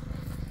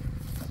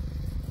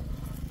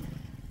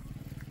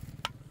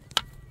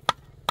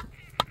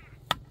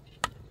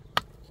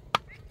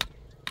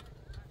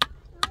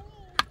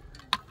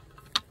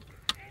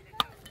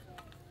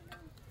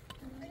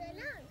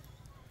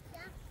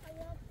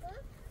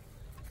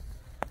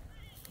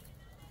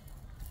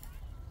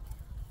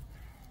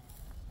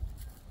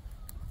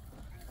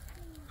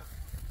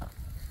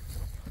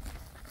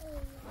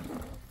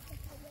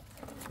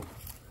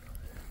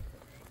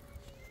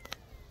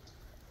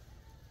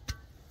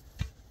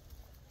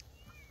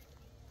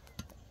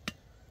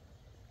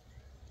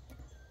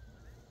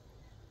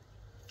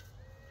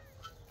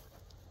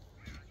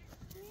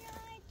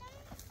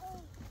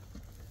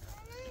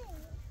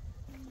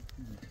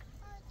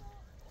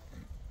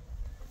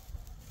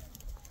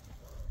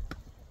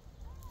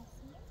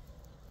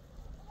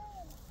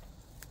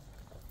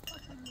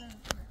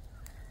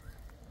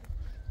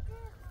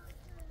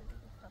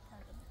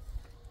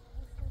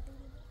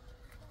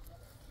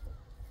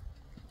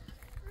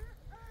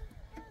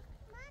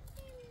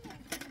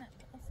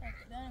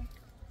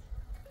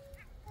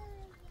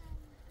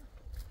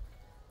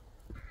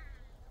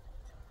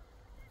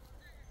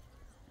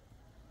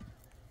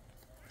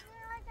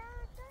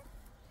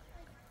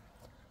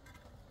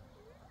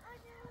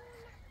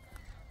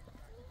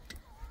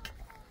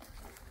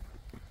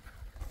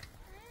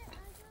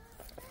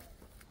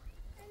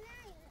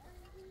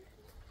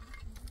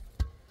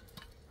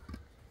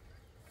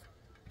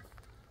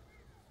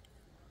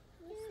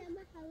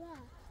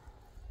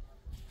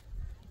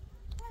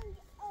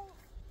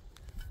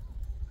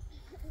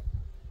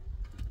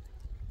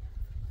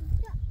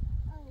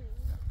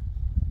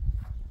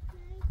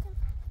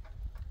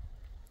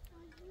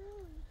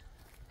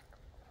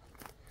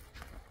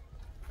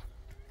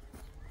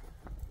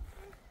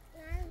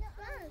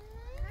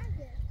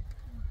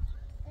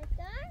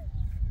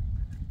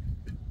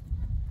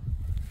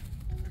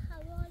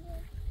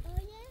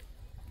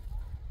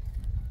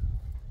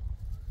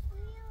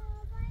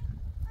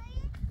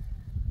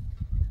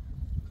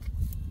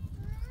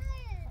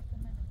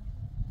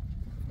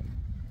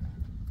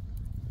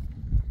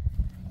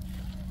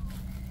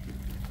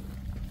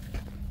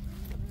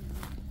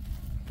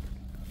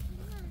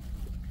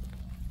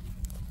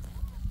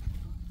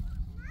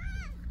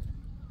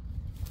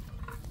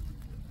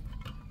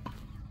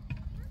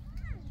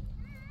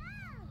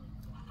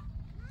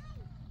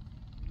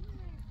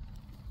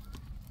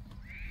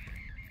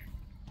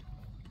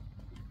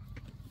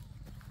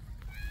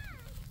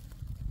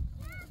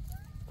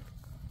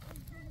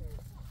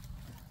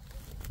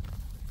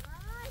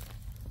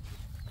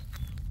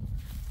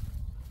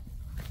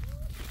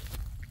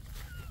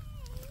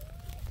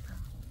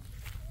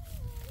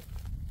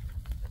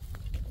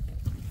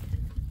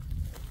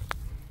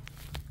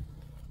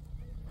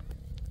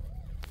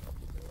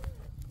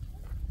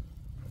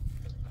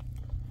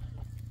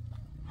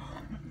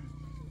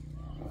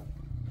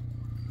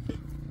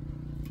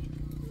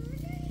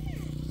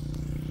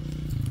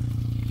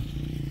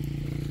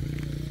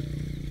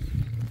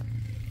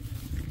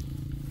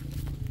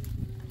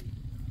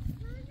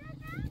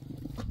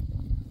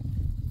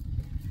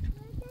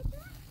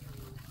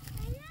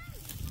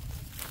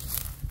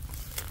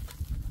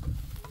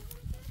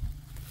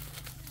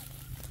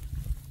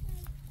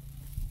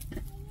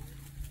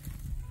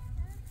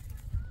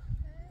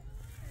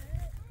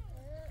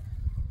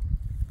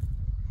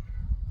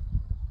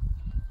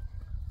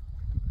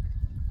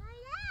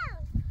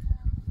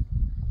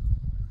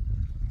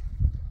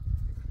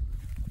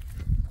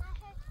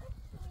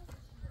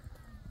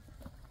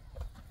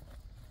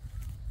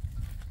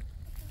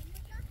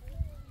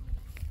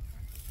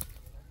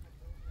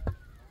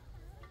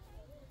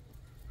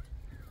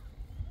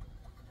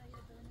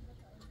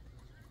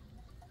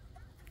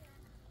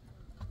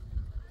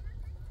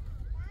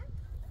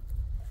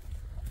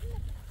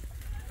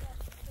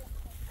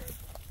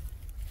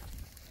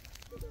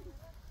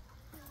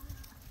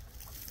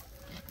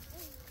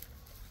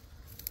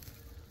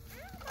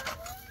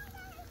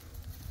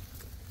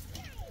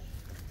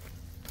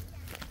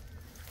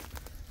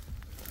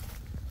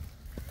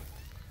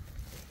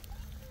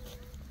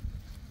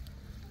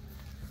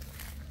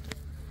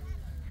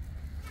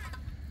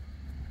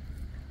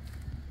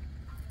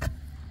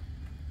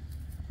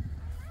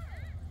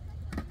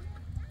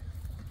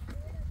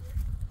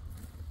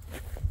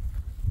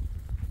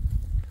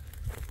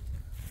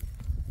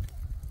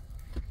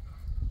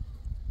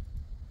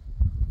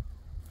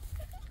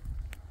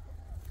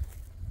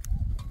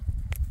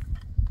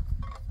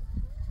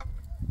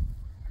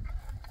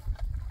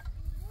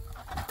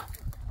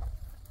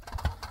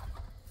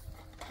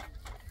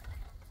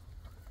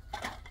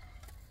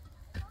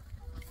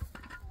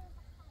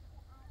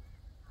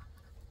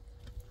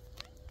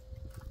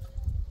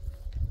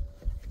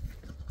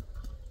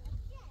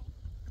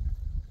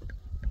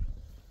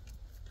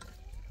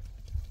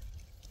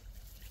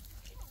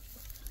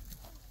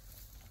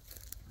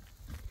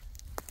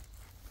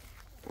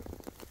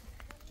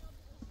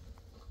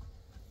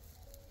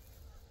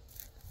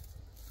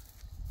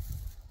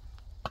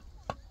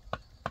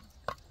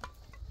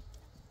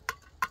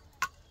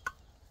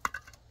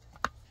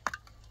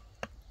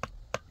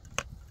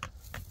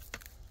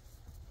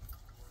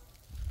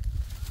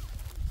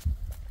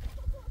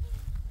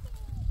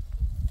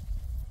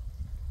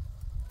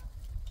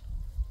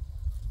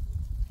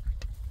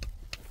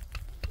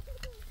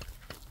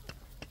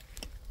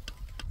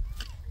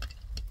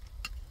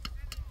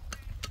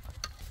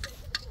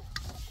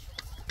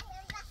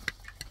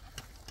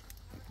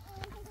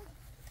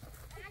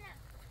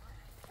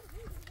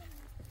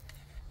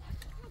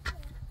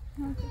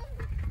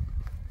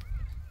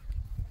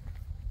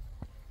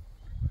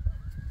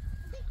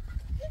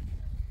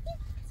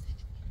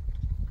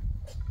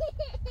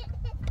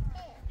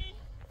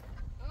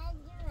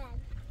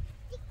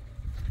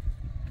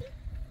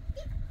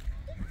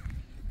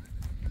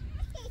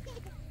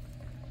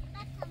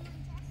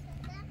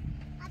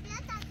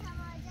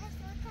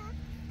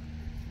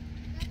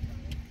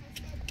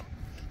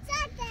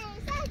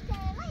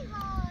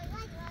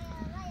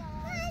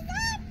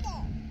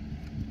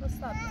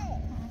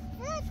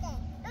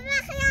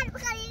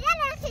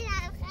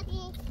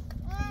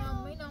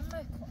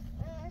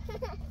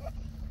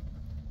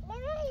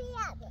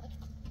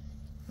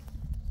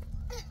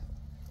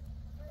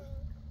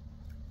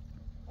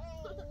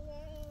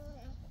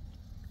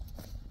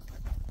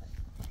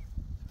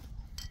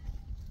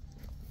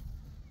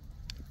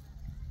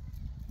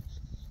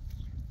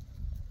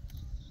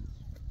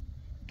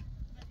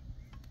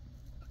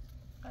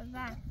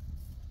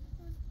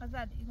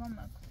غزال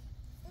يقومك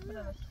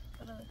برافو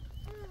برافو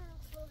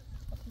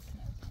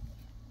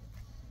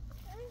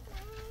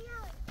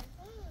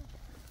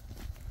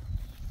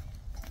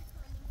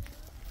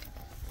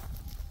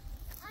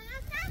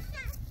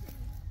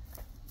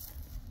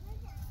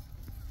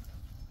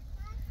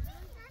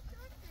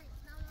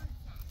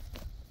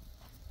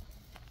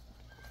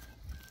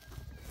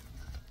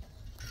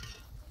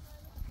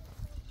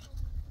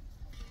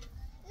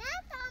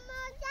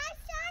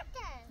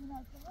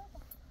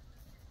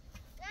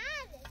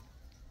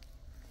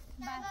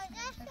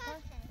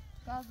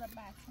Gaza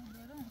baksın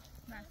diyorum.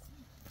 Baksın.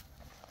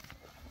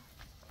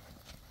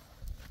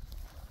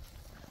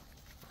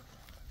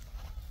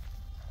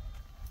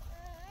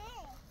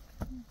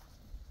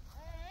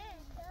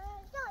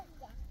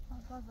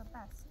 Gaza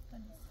baksın.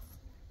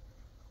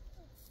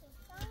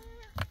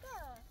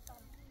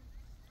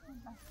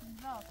 Baksın.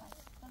 Bravo.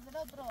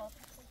 Gaza bravo.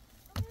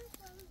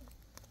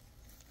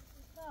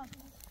 Bravo.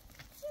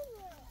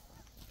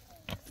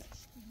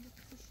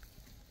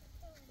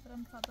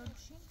 Buranın tadı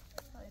düşeyim.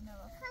 Sayına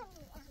bak.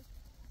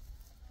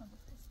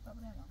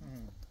 Problema.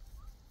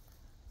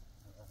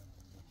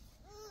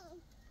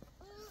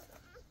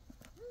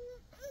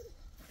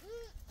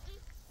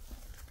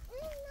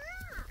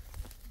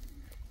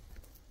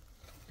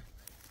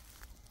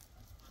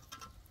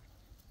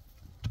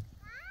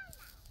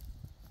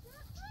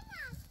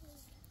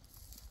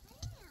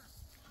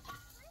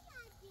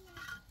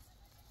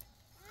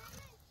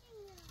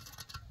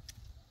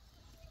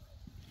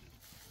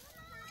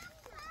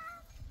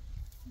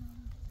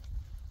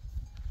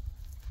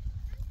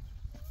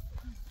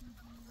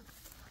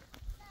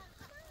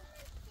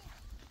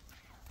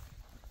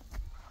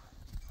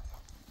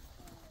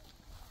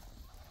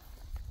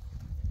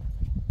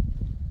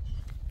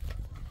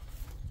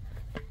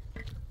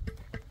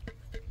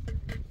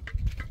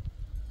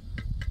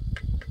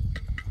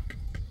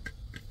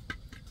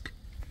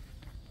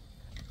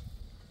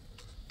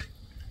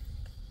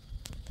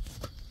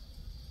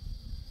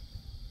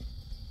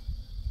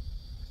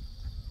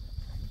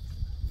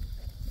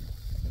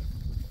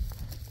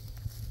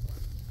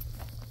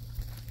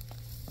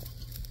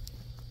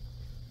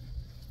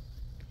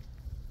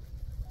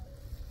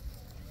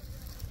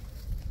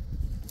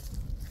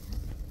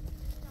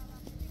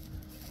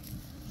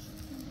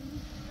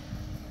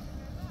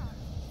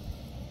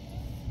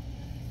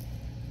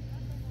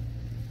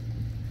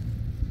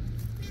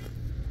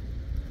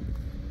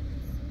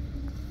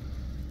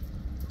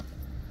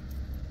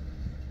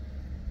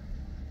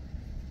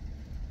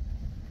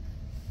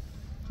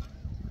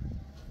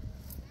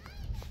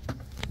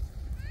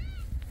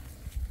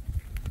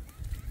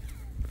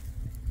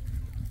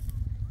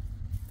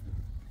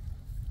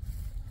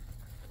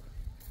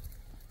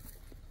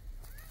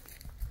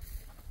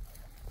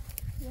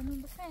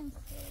 Yanında sen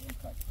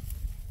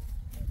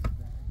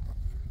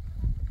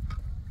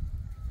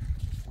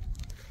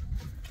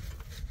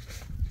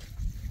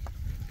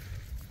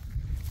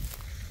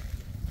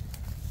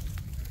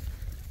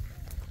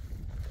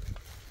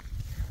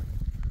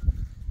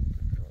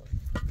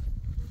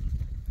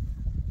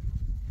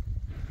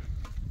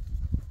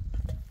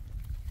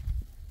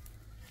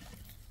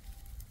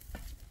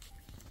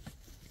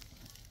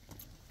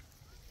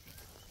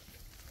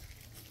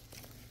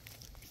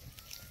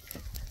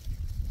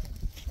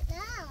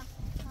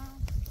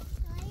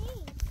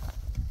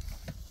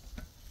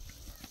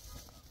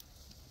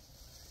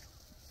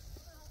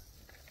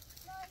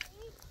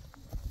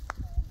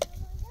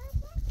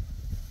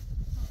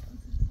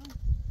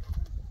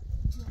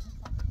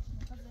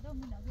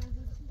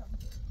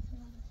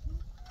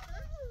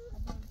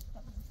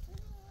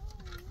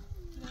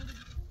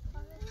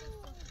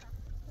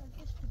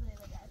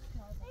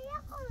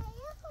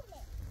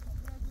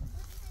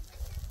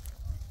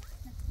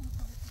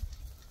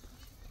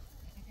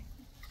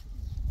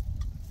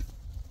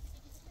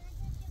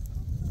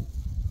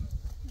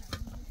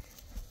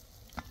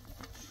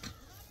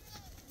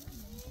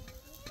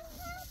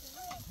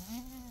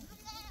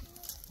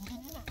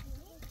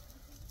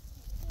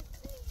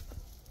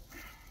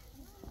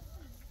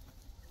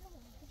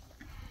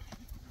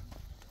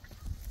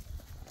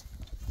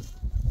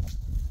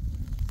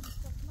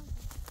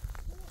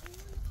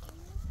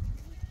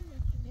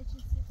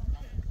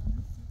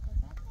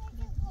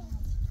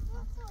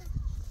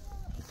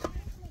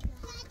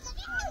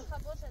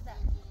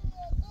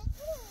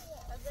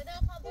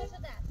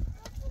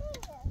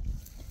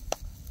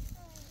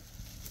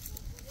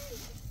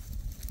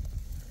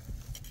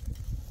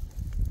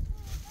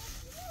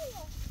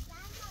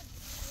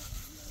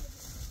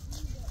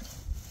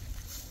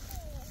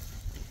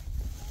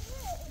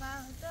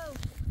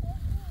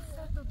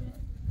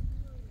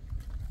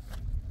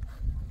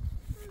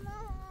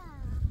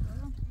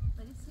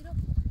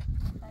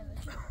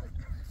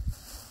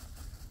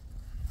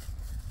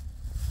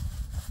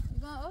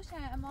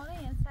باشه اماره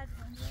این صد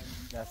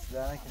دست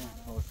در نکنیم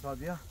استاد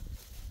بیا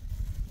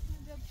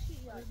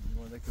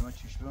بوده که من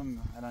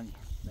چشمم الان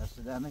دست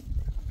در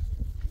نکنیم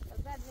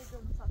بعد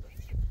هجوم صادر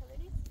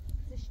خبری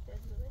زشت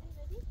ببری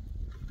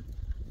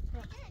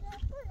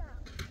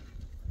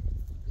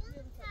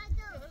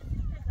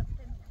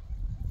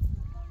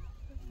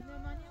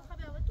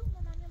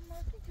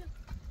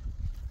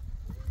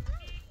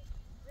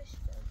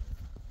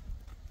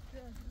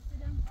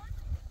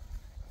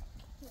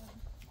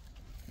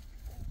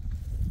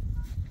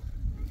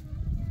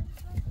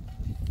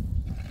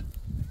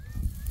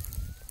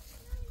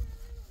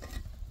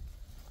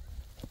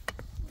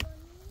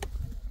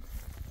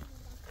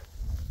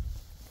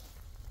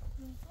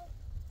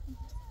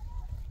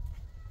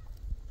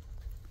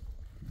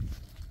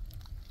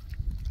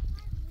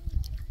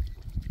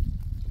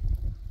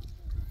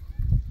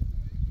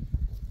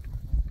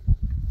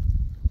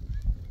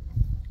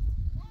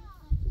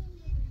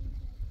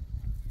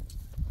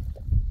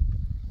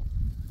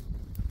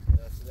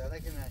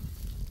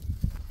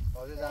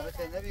تازه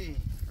دمت نبی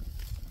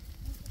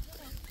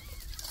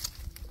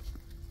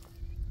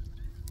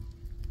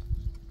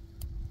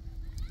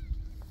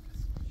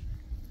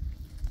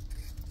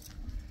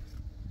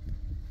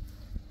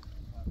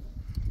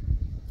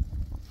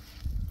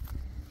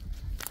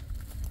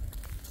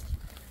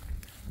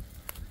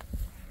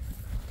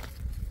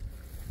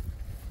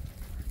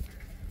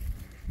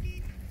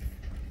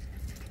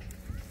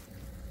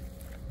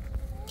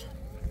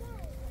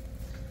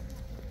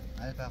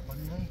هل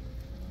فاخونی نی؟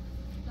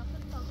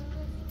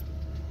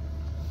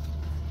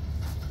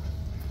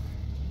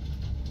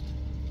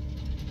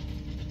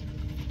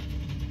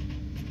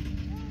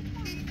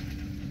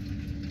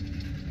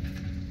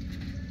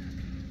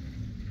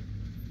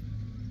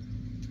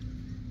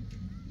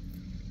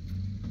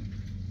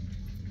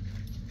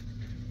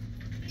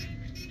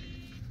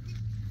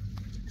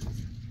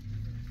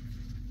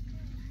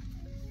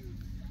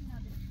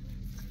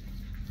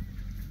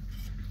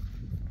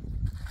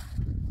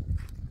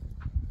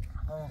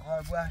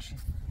 بوحشی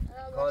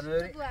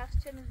کانوری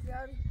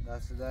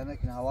دست در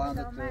نکن هوا هم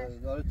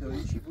داره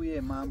توریشی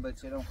بویه من به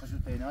چرم خشو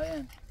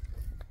تیناین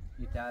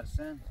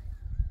میترسن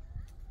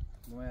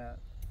مویا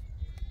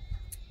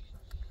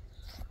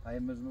های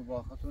مزمو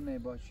باختون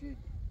نباشید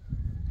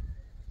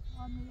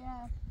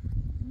آمیه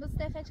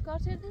مصطفی چکار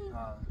کردی؟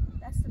 ها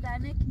دست در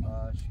نکنی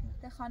باشه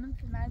ده خانم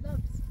که مردا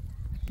بس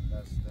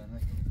دست در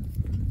نکن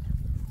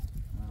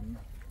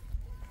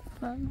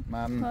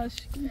ممنون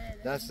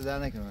دست در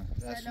نکن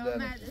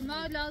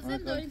ما لازم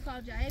داریم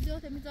کار جایی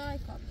بیوت میذاری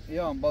کار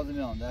بیام باز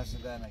میام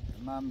دست در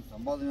نکن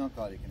ممنون باز میام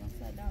کاری کنم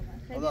سلام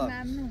خیلی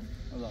ممنون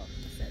خدا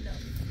سلام